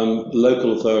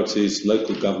 local authorities,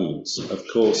 local governments, of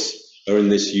course, are in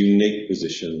this unique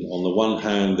position. On the one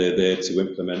hand, they're there to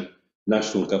implement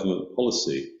national government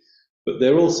policy, but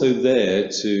they're also there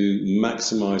to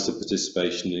maximise the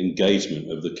participation and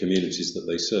engagement of the communities that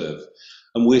they serve.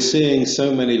 And we're seeing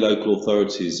so many local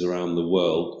authorities around the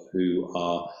world who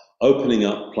are opening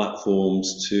up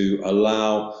platforms to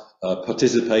allow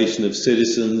participation of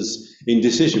citizens in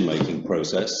decision-making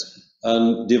process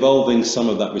and devolving some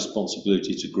of that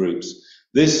responsibility to groups.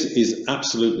 This is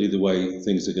absolutely the way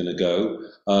things are going to go.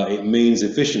 It means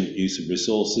efficient use of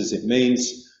resources. It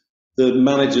means the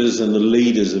managers and the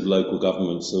leaders of local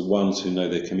governments are ones who know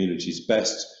their communities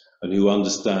best and who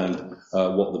understand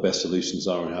what the best solutions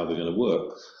are and how they're going to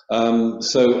work.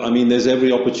 There's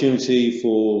every opportunity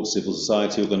for civil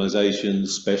society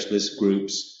organisations, specialist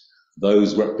groups,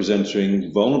 those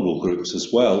representing vulnerable groups as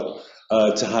well,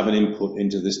 to have an input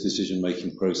into this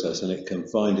decision-making process, and it can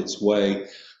find its way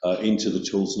into the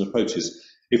tools and approaches.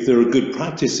 If there are good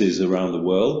practices around the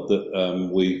world that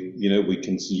we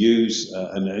can use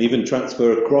and even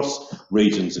transfer across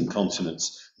regions and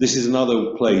continents, this is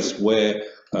another place where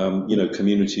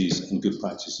communities and good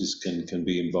practices can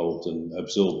be involved and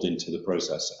absorbed into the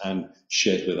process and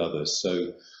shared with others.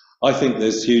 So I think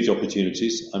there's huge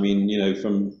opportunities.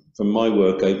 From my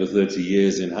work over 30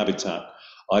 years in Habitat,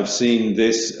 I've seen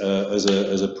this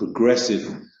as a progressive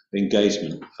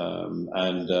engagement,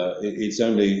 and it's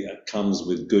only comes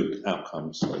with good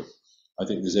outcomes. So I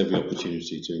think there's every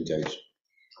opportunity to engage.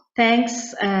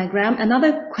 Thanks, Graham.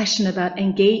 Another question about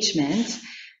engagement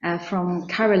from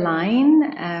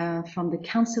Caroline from the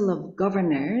Council of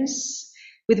Governors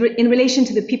in relation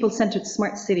to the people-centered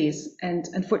smart cities. And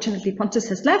unfortunately, Pontus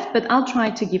has left, but I'll try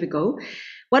to give a go.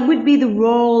 What would be the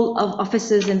role of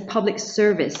officers in public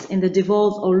service in the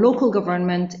devolved or local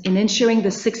government in ensuring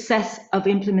the success of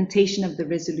implementation of the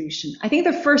resolution? I think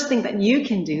the first thing that you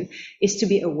can do is to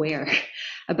be aware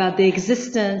about the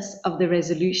existence of the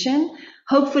resolution,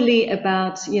 hopefully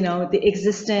about the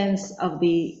existence of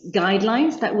the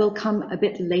guidelines that will come a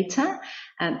bit later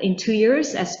in 2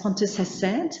 years, as Pontus has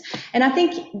said. And I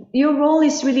think your role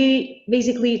is really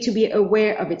basically to be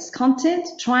aware of its content,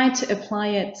 try to apply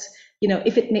it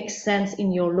if it makes sense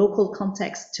in your local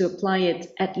context, to apply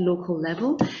it at local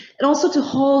level, and also to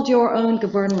hold your own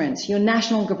government, your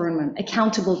national government,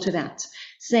 accountable to that,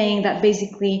 saying that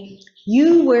basically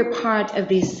you were part of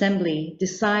the assembly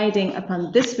deciding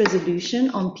upon this resolution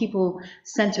on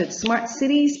people-centered smart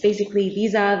cities. Basically,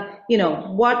 these are, these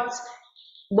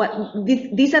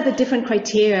are the different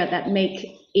criteria that make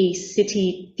a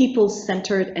city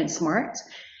people-centered and smart.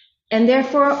 And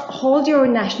therefore, hold your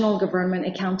national government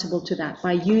accountable to that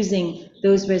by using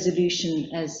those resolutions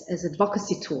as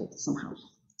advocacy tools somehow.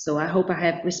 So I hope I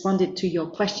have responded to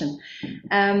your question.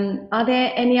 Are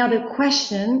there any other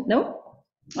questions? No?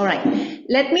 All right.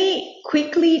 Let me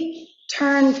quickly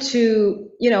turn to,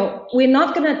 we're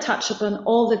not going to touch upon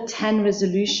all the 10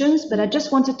 resolutions, but I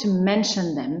just wanted to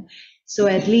mention them. So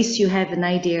at least you have an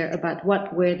idea about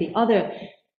what were the other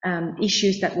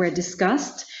issues that were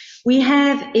discussed. We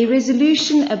have a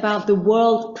resolution about the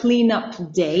World Cleanup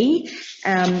Day,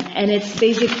 and it's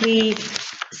basically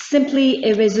simply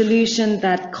a resolution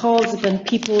that calls upon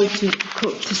people to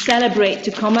celebrate,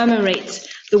 to commemorate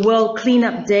the World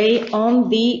Cleanup Day on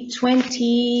the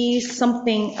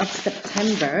 20-something of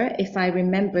September, if I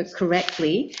remember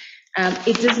correctly.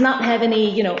 It does not have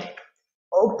any,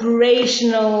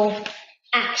 operational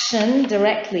action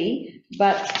directly,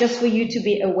 but just for you to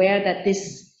be aware that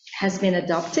this has been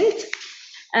adopted.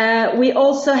 We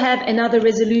also have another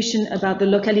resolution about the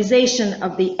localization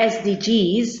of the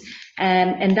SDGs,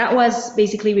 and that was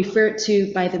basically referred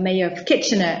to by the Mayor of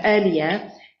Kitchener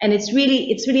earlier. And it's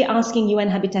really asking UN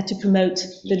Habitat to promote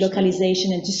the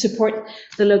localization and to support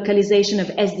the localization of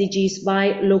SDGs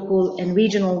by local and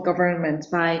regional government,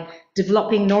 by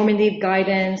developing normative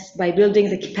guidance, by building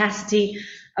the capacity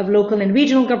of local and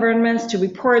regional governments to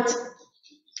report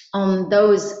on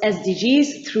those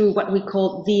SDGs through what we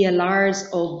call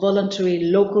VLRs, or voluntary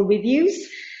local reviews.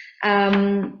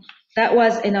 That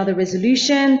was another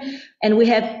resolution. And we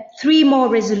have 3 more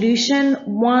resolutions,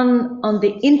 one on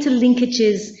the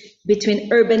interlinkages between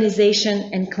urbanization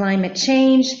and climate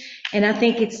change. And I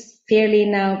think it's fairly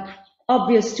now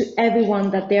obvious to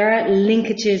everyone that there are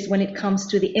linkages when it comes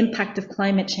to the impact of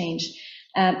climate change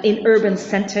in urban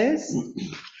centers,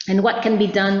 and what can be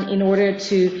done in order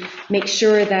to make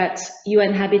sure that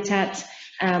UN Habitat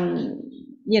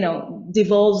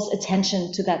devolves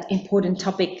attention to that important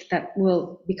topic that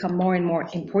will become more and more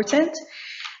important.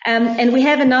 And we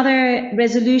have another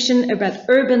resolution about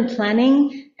urban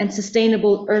planning and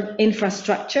sustainable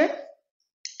infrastructure.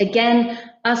 Again,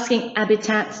 asking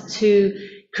Habitat to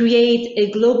create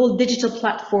a global digital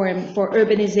platform for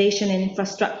urbanization and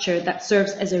infrastructure that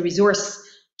serves as a resource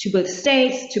to both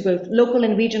states, to both local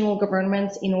and regional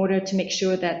governments, in order to make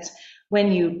sure that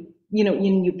when you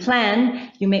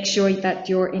plan, you make sure that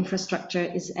your infrastructure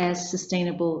is as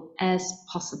sustainable as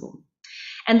possible.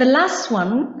 And the last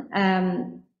one,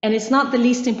 and it's not the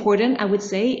least important, I would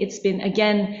say, it's been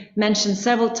again mentioned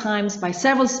several times by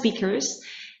several speakers,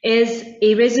 is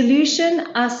a resolution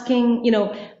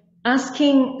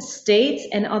asking states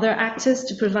and other actors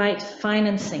to provide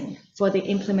financing for the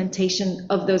implementation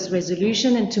of those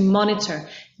resolutions and to monitor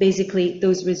basically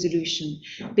those resolutions.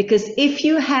 Because if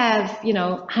you have,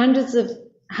 hundreds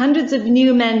of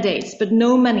new mandates, but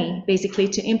no money basically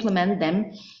to implement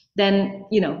them, then,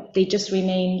 they just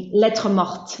remain lettres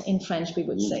mortes in French, we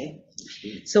would say.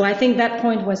 So I think that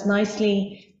point was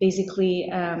nicely basically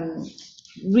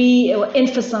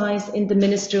re-emphasized in the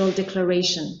ministerial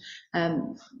declaration,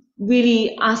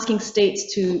 really asking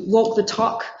states to walk the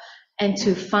talk and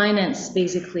to finance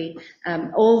basically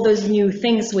all those new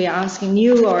things we're asking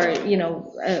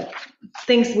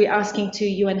things we're asking to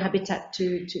UN Habitat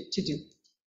to do.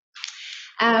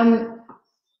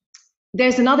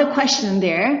 There's another question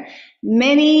there.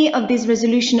 Many of these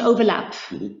resolutions overlap.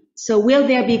 So will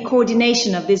there be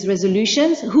coordination of these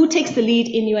resolutions? Who takes the lead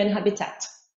in UN Habitat?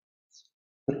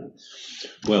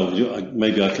 Well,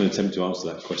 maybe I can attempt to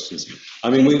answer that question. I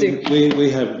mean,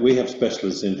 we have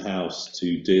specialists in-house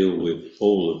to deal with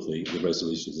all of the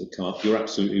resolutions that come up. You're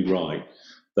absolutely right.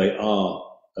 They are,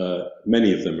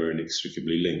 many of them are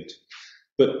inextricably linked.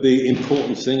 But the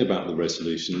important thing about the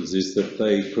resolutions is that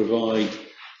they provide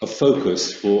a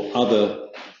focus for other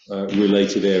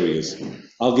related areas.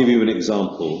 I'll give you an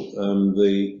example.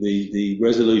 The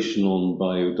resolution on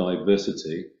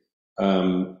biodiversity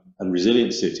and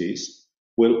resilient cities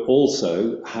will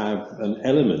also have an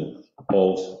element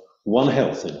of One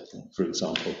Health in it, for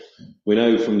example. We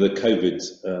know from the COVID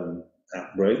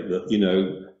outbreak that,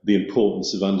 the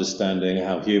importance of understanding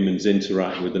how humans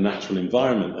interact with the natural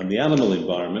environment and the animal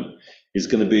environment is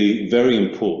going to be very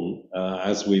important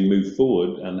as we move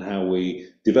forward, and how we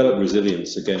develop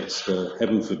resilience against,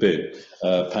 heaven forbid,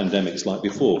 pandemics like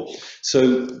before.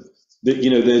 So,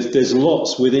 there's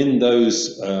lots within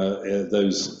those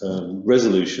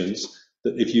resolutions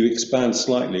that, if you expand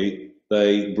slightly,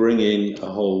 they bring in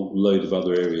a whole load of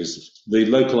other areas. The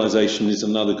localization is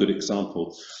another good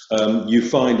example. You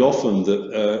find often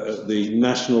that at the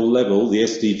national level, the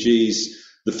SDGs,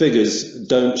 the figures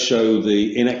don't show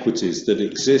the inequities that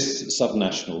exist at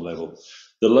subnational level.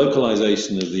 The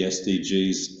localization of the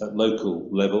SDGs at local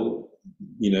level,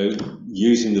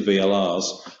 using the VLRs,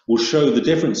 will show the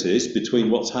differences between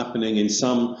what's happening in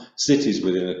some cities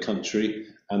within a country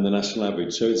and the national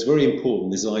average. So it's very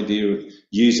important, this idea of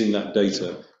using that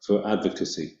data for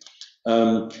advocacy.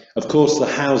 Of course, the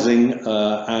housing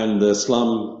and the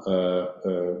slum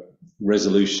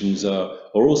resolutions are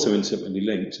also intimately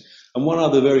linked. And one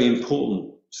other very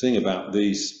important thing about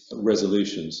these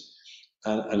resolutions,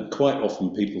 and quite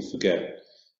often people forget,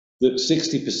 that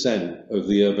 60% of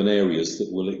the urban areas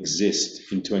that will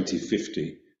exist in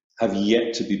 2050 have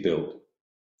yet to be built.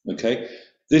 Okay?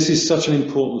 This is such an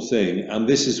important thing, and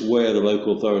this is where the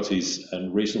local authorities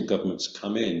and regional governments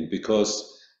come in,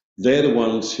 because they're the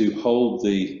ones who hold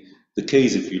the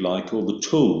keys, if you like, or the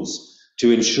tools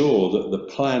to ensure that the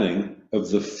planning of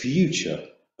the future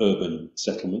urban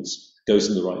settlements goes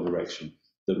in the right direction,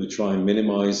 that we try and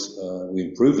minimise, we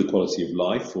improve the quality of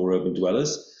life for urban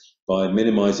dwellers by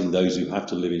minimising those who have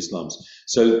to live in slums.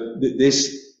 So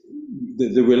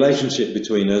the relationship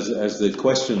between us, as the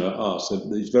questioner asked,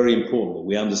 is very important that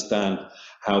we understand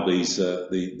how these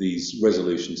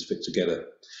resolutions fit together.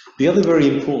 The other very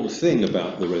important thing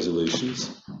about the resolutions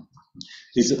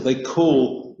is that they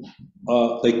call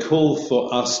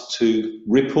for us to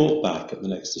report back at the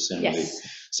next assembly. Yes.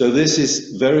 So this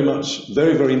is very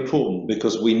very important,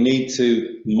 because we need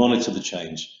to monitor the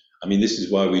change. I mean, this is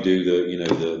why we do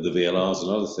the VLRs and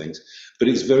other things. But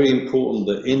it's very important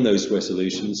that in those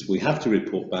resolutions we have to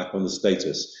report back on the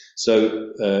status.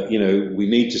 So we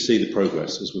need to see the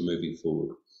progress as we're moving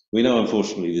forward. We know,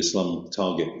 unfortunately, the slum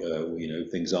target,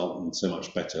 things aren't so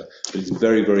much better, but it's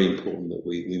very, very important that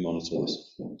we monitor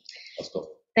this. I'll stop.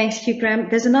 Thanks, Hugh Graham.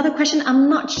 There's another question. I'm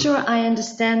not sure I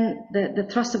understand the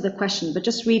thrust of the question, but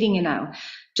just reading it now.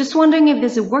 Just wondering if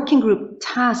there's a working group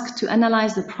tasked to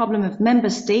analyze the problem of member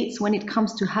states when it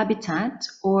comes to habitat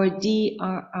or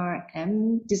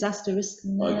DRRM, disaster risk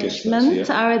management,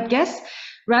 I would guess,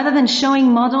 rather than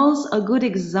showing models or good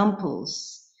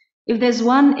examples. If there's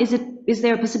one, is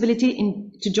there a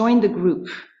possibility to join the group?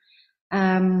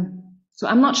 So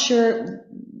I'm not sure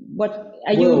what.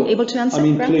 Are you able to answer? I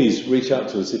mean, please reach out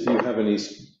to us if you have any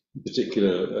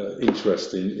particular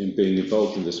interest in being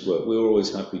involved in this work. We're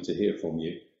always happy to hear from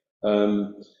you.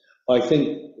 I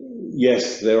think,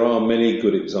 yes, there are many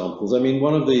good examples. I mean,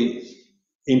 one of the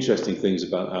interesting things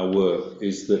about our work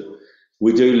is that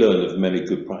we do learn of many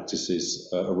good practices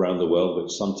around the world,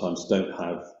 which sometimes don't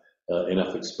have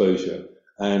enough exposure,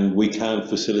 and we can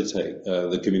facilitate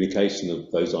the communication of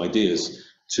those ideas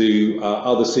to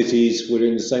other cities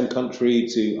within the same country,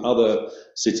 to other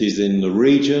cities in the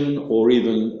region, or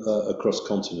even across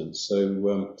continents.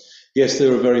 So yes,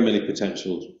 there are very many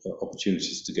potential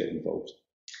opportunities to get involved.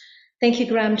 Thank you,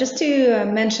 Graham. Just to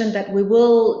mention that we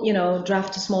will,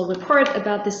 draft a small report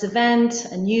about this event,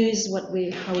 a news,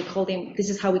 how we call them. This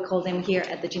is how we call them here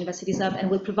at the Geneva Cities Hub, and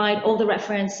we'll provide all the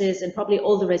references and probably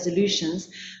all the resolutions,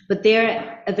 but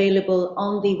they're available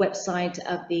on the website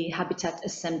of the Habitat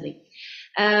Assembly.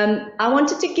 I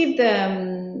wanted to give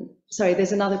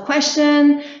there's another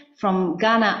question from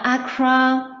Ghana,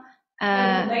 Accra.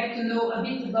 I would like to know a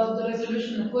bit about the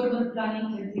resolution of urban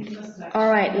planning and infrastructure. All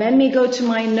right, let me go to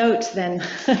my notes then.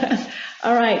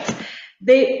 All right.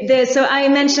 So I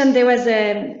mentioned there was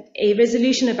a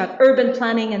resolution about urban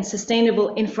planning and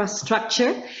sustainable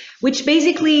infrastructure, which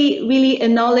basically really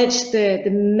acknowledged the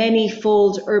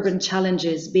manifold urban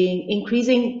challenges, being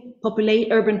increasing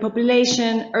urban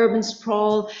population, urban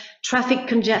sprawl, traffic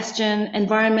congestion,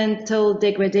 environmental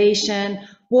degradation,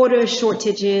 water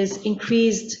shortages,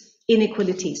 increased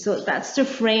inequality. So that's the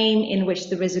frame in which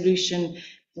the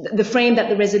frame that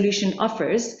the resolution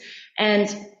offers.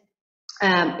 And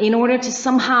in order to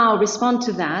somehow respond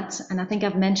to that, and I think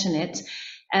I've mentioned it,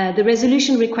 the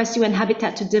resolution requests UN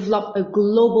Habitat to develop a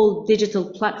global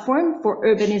digital platform for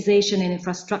urbanization and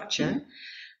infrastructure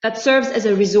that serves as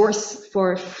a resource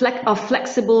of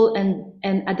flexible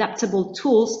and adaptable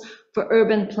tools for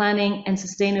urban planning and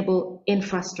sustainable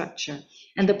infrastructure.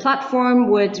 And the platform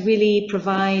would really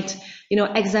provide,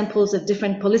 examples of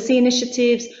different policy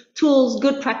initiatives, tools,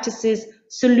 good practices,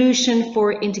 solution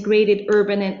for integrated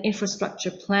urban and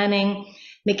infrastructure planning,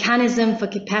 mechanism for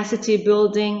capacity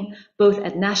building, both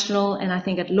at national and I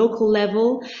think at local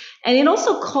level. And it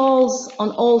also calls on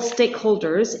all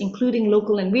stakeholders, including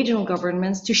local and regional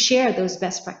governments, to share those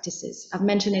best practices. I've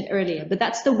mentioned it earlier, but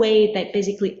that's the way that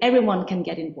basically everyone can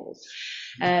get involved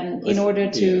in order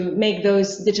to make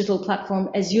those digital platforms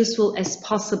as useful as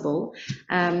possible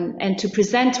and to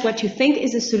present what you think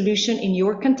is a solution in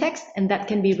your context, and that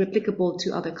can be replicable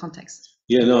to other contexts.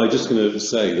 Yeah, no, I'm just going to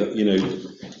say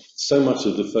that, so much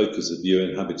of the focus of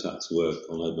UN Habitat's work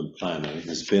on urban planning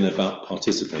has been about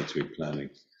participatory planning.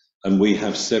 And we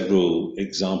have several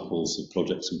examples of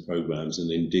projects and programs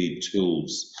and indeed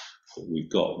tools that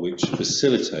we've got which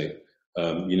facilitate,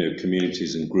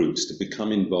 communities and groups to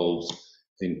become involved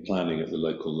in planning at the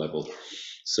local level.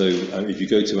 So if you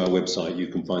go to our website, you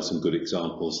can find some good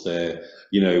examples there.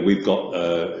 We've got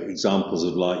examples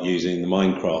of like using the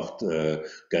Minecraft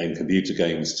game, computer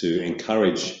games, to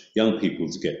encourage young people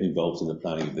to get involved in the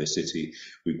planning of their city.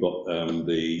 We've got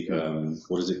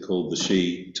what is it called? The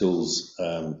She Tools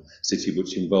City,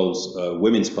 which involves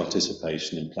women's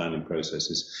participation in planning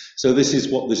processes. So this is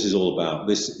what this is all about.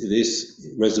 This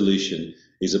resolution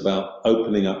is about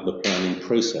opening up the planning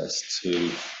process to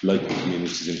local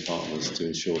communities and partners to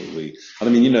ensure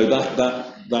that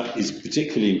that is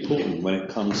particularly important when it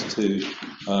comes to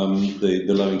the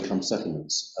low-income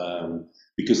settlements,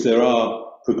 because there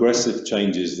are progressive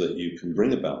changes that you can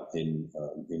bring about in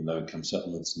low-income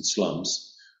settlements and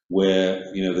slums,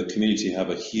 where the community have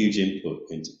a huge input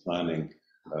into planning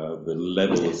the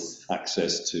level of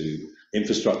access to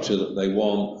infrastructure that they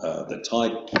want, the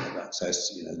type of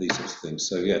access, these sorts of things.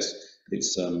 So yes,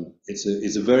 it's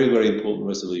a very, very important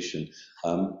resolution,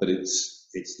 but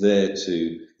it's there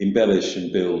to embellish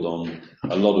and build on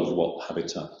a lot of what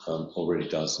Habitat already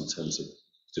does in terms of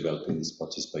developing these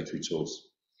participatory tools.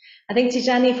 I think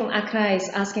Tijani from Accra is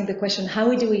asking the question: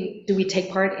 how do we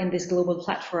take part in this global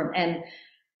platform? And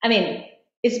I mean,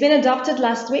 It's been adopted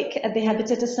last week at the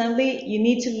Habitat Assembly. You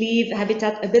need to leave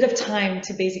Habitat a bit of time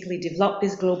to basically develop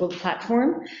this global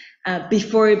platform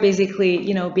before basically,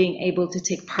 being able to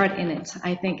take part in it.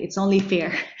 I think it's only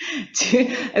fair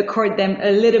to accord them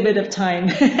a little bit of time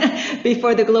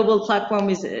before the global platform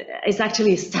is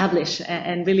actually established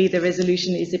and really the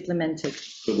resolution is implemented.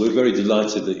 But we're very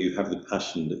delighted that you have the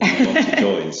passion that you want to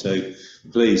join. So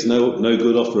please, no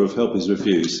good offer of help is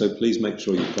refused. So please make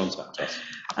sure you contact us.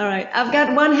 All right, I've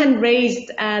got one hand raised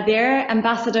there.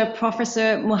 Ambassador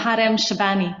Professor Muharrem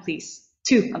Shabani, please.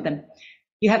 Two of them.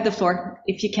 You have the floor,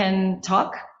 if you can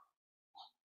talk.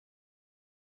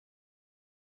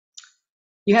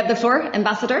 You have the floor,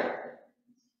 Ambassador.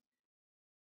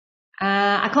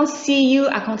 I can't see you,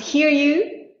 I can't hear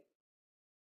you.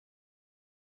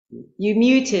 You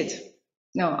muted.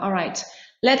 No, all right.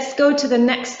 Let's go to the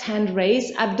next hand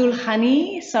raise. Abdul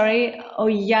Hani, sorry,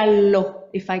 Oyallo,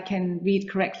 if I can read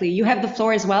correctly. You have the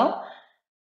floor as well.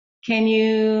 Can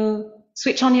you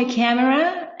switch on your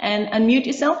camera and unmute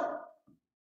yourself?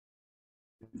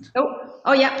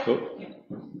 Oh yeah.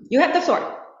 You have the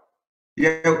floor.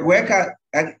 Yeah,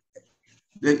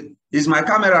 is my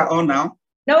camera on now?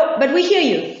 No, but we hear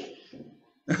you.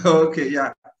 Okay,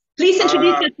 yeah. Please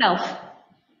introduce yourself.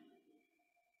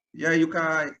 Yeah, you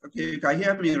can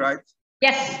hear me, right?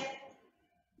 Yes.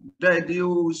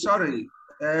 You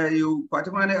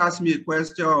particularly asked me a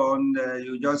question.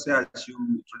 You just said I should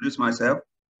introduce myself.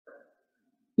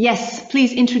 Yes,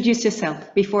 please introduce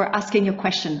yourself before asking your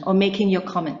question or making your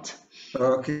comment.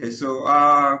 Okay, so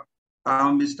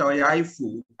I'm Mr.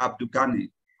 Yaifu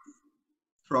Abdugani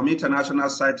from International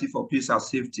Society for Peace and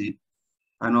Safety,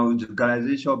 an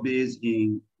organization based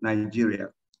in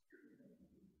Nigeria.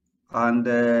 And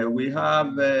we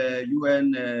have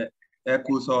UN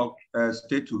ECOSOC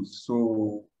status,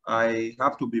 so I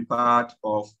have to be part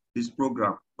of this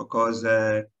program because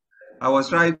I was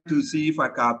trying to see if I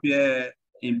can appear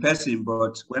in person,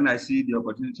 but when I see the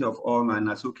opportunity of online,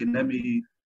 I said, okay, let me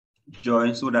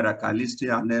join so that I can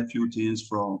listen and learn a few things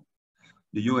from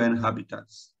the UN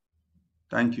habitats.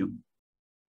 Thank you.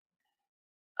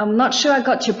 I'm not sure I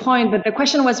got your point, but the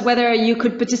question was whether you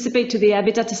could participate to the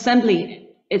Habitat Assembly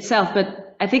itself,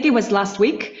 but I think it was last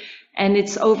week and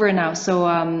it's over now. So,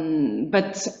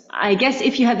 but I guess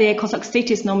if you have the ECOSOC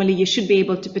status, normally you should be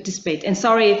able to participate. And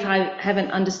sorry if I haven't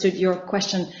understood your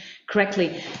question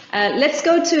correctly. Let's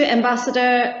go to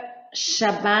Ambassador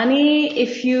Shabani.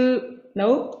 If you,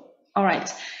 no? All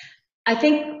right. I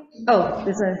think, oh,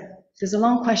 there's a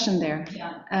long question there.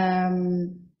 Yeah.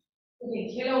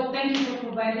 Okay, hello, thank you for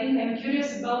providing. I'm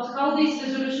curious about how these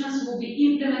resolutions will be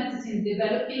implemented in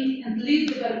developing and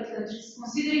least developed countries,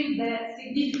 considering the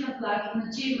significant lack in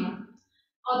achievement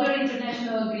of other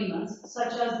international agreements,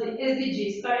 such as the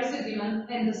SDGs, Paris Agreement,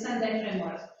 and the Sendai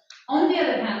Framework. On the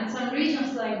other hand, some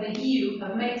regions like the EU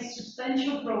have made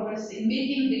substantial progress in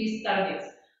meeting these targets.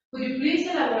 Could you please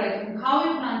elaborate on how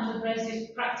you plan to address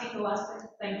this practical aspect?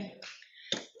 Thank you.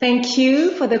 Thank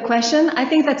you for the question. I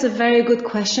think that's a very good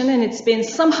question, and it's been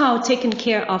somehow taken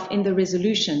care of in the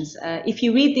resolutions. If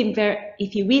you read them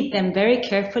very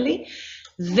carefully,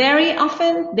 very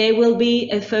often there will be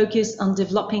a focus on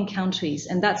developing countries,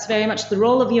 and that's very much the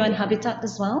role of UN Habitat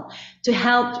as well, to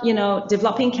help,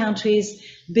 developing countries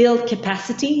build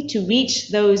capacity to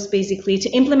reach those, basically to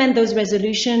implement those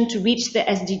resolutions, to reach the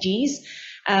SDGs,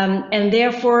 and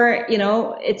therefore,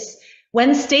 it's.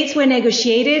 When states were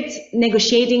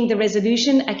negotiating the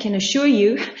resolution, I can assure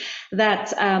you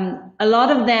that a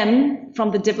lot of them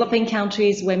from the developing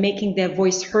countries were making their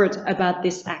voice heard about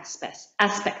this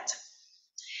aspect.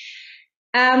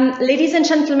 Ladies and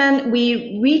gentlemen,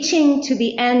 we're reaching to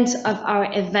the end of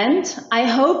our event. I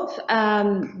hope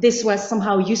this was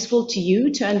somehow useful to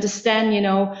you to understand,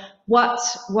 what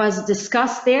was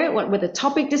discussed there, what were the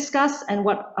topic discussed, and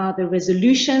what are the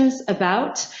resolutions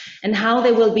about, and how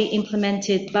they will be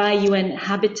implemented by UN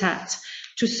Habitat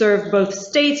to serve both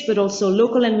states, but also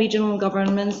local and regional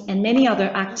governments and many other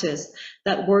actors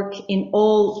that work in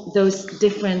all those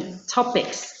different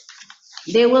topics.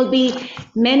 There will be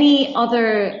many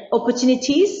other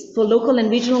opportunities for local and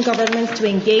regional governments to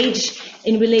engage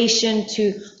in relation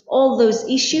to all those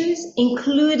issues,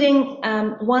 including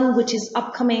one which is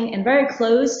upcoming and very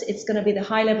close. It's going to be the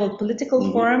high-level political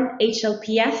forum,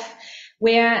 HLPF,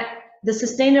 where the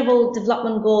Sustainable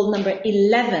Development Goal number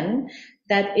 11,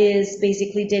 that is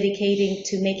basically dedicating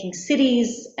to making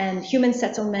cities and human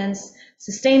settlements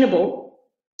sustainable,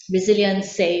 resilient,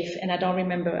 safe, and I don't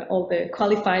remember all the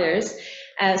qualifiers.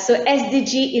 So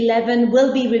SDG 11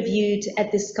 will be reviewed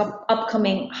at this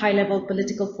upcoming high-level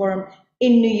political forum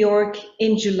in New York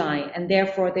in July, and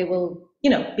therefore there will,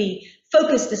 be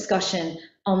focused discussion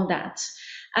on that.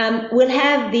 We'll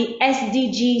have the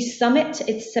SDG Summit.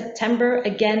 It's September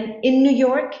again in New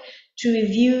York to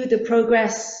review the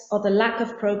progress or the lack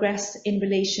of progress in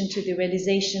relation to the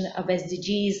realization of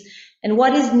SDGs and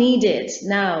what is needed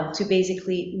now to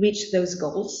basically reach those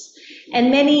goals.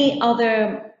 And many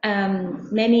other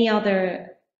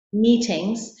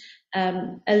meetings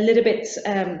a little bit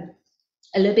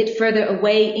further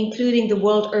away, including the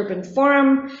World Urban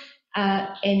Forum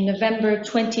in November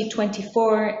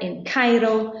 2024 in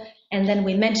Cairo. And then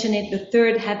we mentioned it, the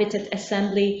third Habitat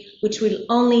Assembly, which will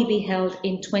only be held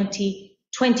in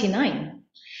 2029.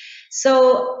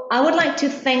 So I would like to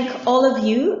thank all of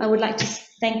you. I would like to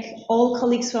thank all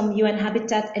colleagues from UN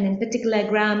Habitat, and in particular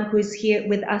Graham, who is here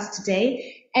with us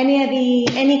today.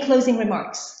 Any closing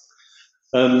remarks?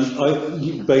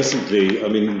 Basically, I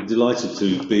mean, delighted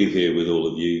to be here with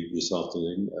all of you this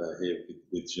afternoon here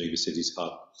with Geneva Cities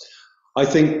Hub. I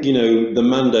think, you know, the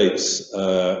mandates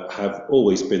have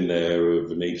always been there of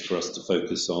the need for us to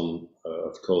focus on,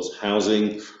 of course,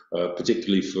 housing,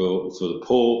 particularly for the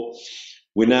poor.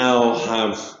 We now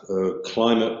have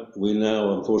climate. We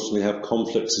now, unfortunately, have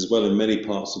conflicts as well in many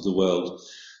parts of the world.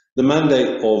 The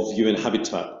mandate of UN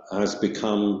Habitat has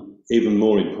become even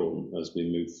more important as we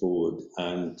move forward,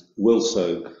 and will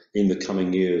so in the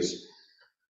coming years.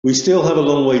 We still have a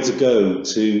long way to go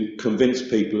to convince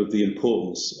people of the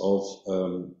importance of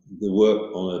the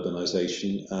work on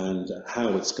urbanisation and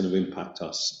how it's going to impact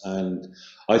us. And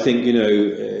I think, you know,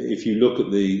 if you look at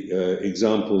the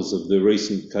examples of the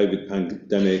recent COVID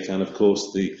pandemic and, of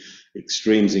course, the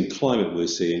extremes in climate we're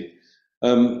seeing,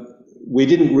 we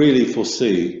didn't really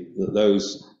foresee that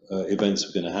those events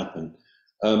were going to happen.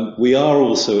 We are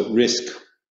also at risk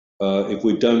if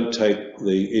we don't take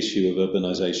the issue of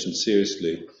urbanisation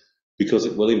seriously, because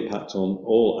it will impact on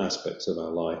all aspects of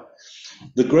our life.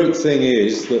 The great thing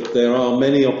is that there are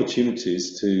many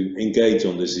opportunities to engage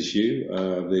on this issue.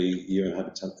 The UN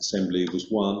Habitat Assembly was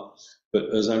one,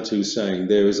 but as Antu was saying,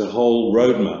 there is a whole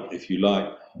roadmap, if you like,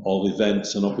 of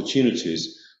events and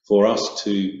opportunities for us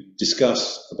to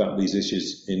discuss about these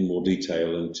issues in more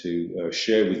detail and to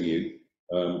share with you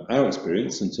our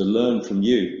experience and to learn from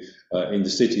you in the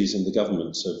cities and the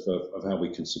governments of how we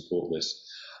can support this.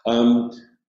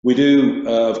 We do,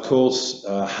 of course,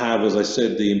 have, as I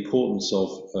said, the importance of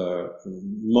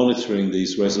monitoring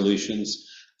these resolutions,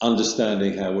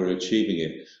 understanding how we're achieving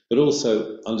it, but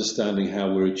also understanding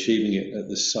how we're achieving it at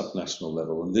the subnational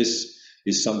level. And this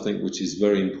is something which is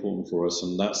very important for us,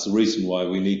 and that's the reason why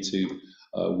we need to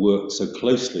work so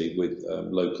closely with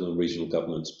local and regional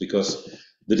governments, because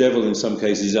the devil in some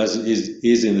cases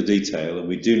is in the detail, and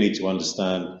we do need to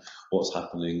understand what's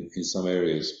happening in some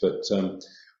areas. But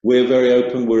we're very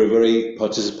open, we're a very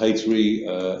participatory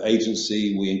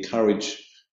agency. We encourage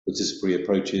participatory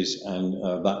approaches, and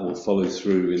that will follow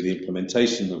through in the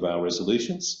implementation of our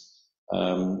resolutions.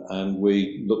 And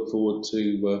we look forward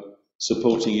to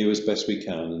supporting you as best we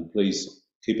can. And please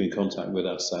keep in contact with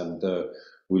us, and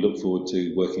we look forward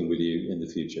to working with you in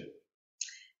the future.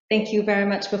 Thank you very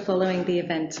much for following the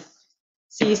event.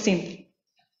 See you soon.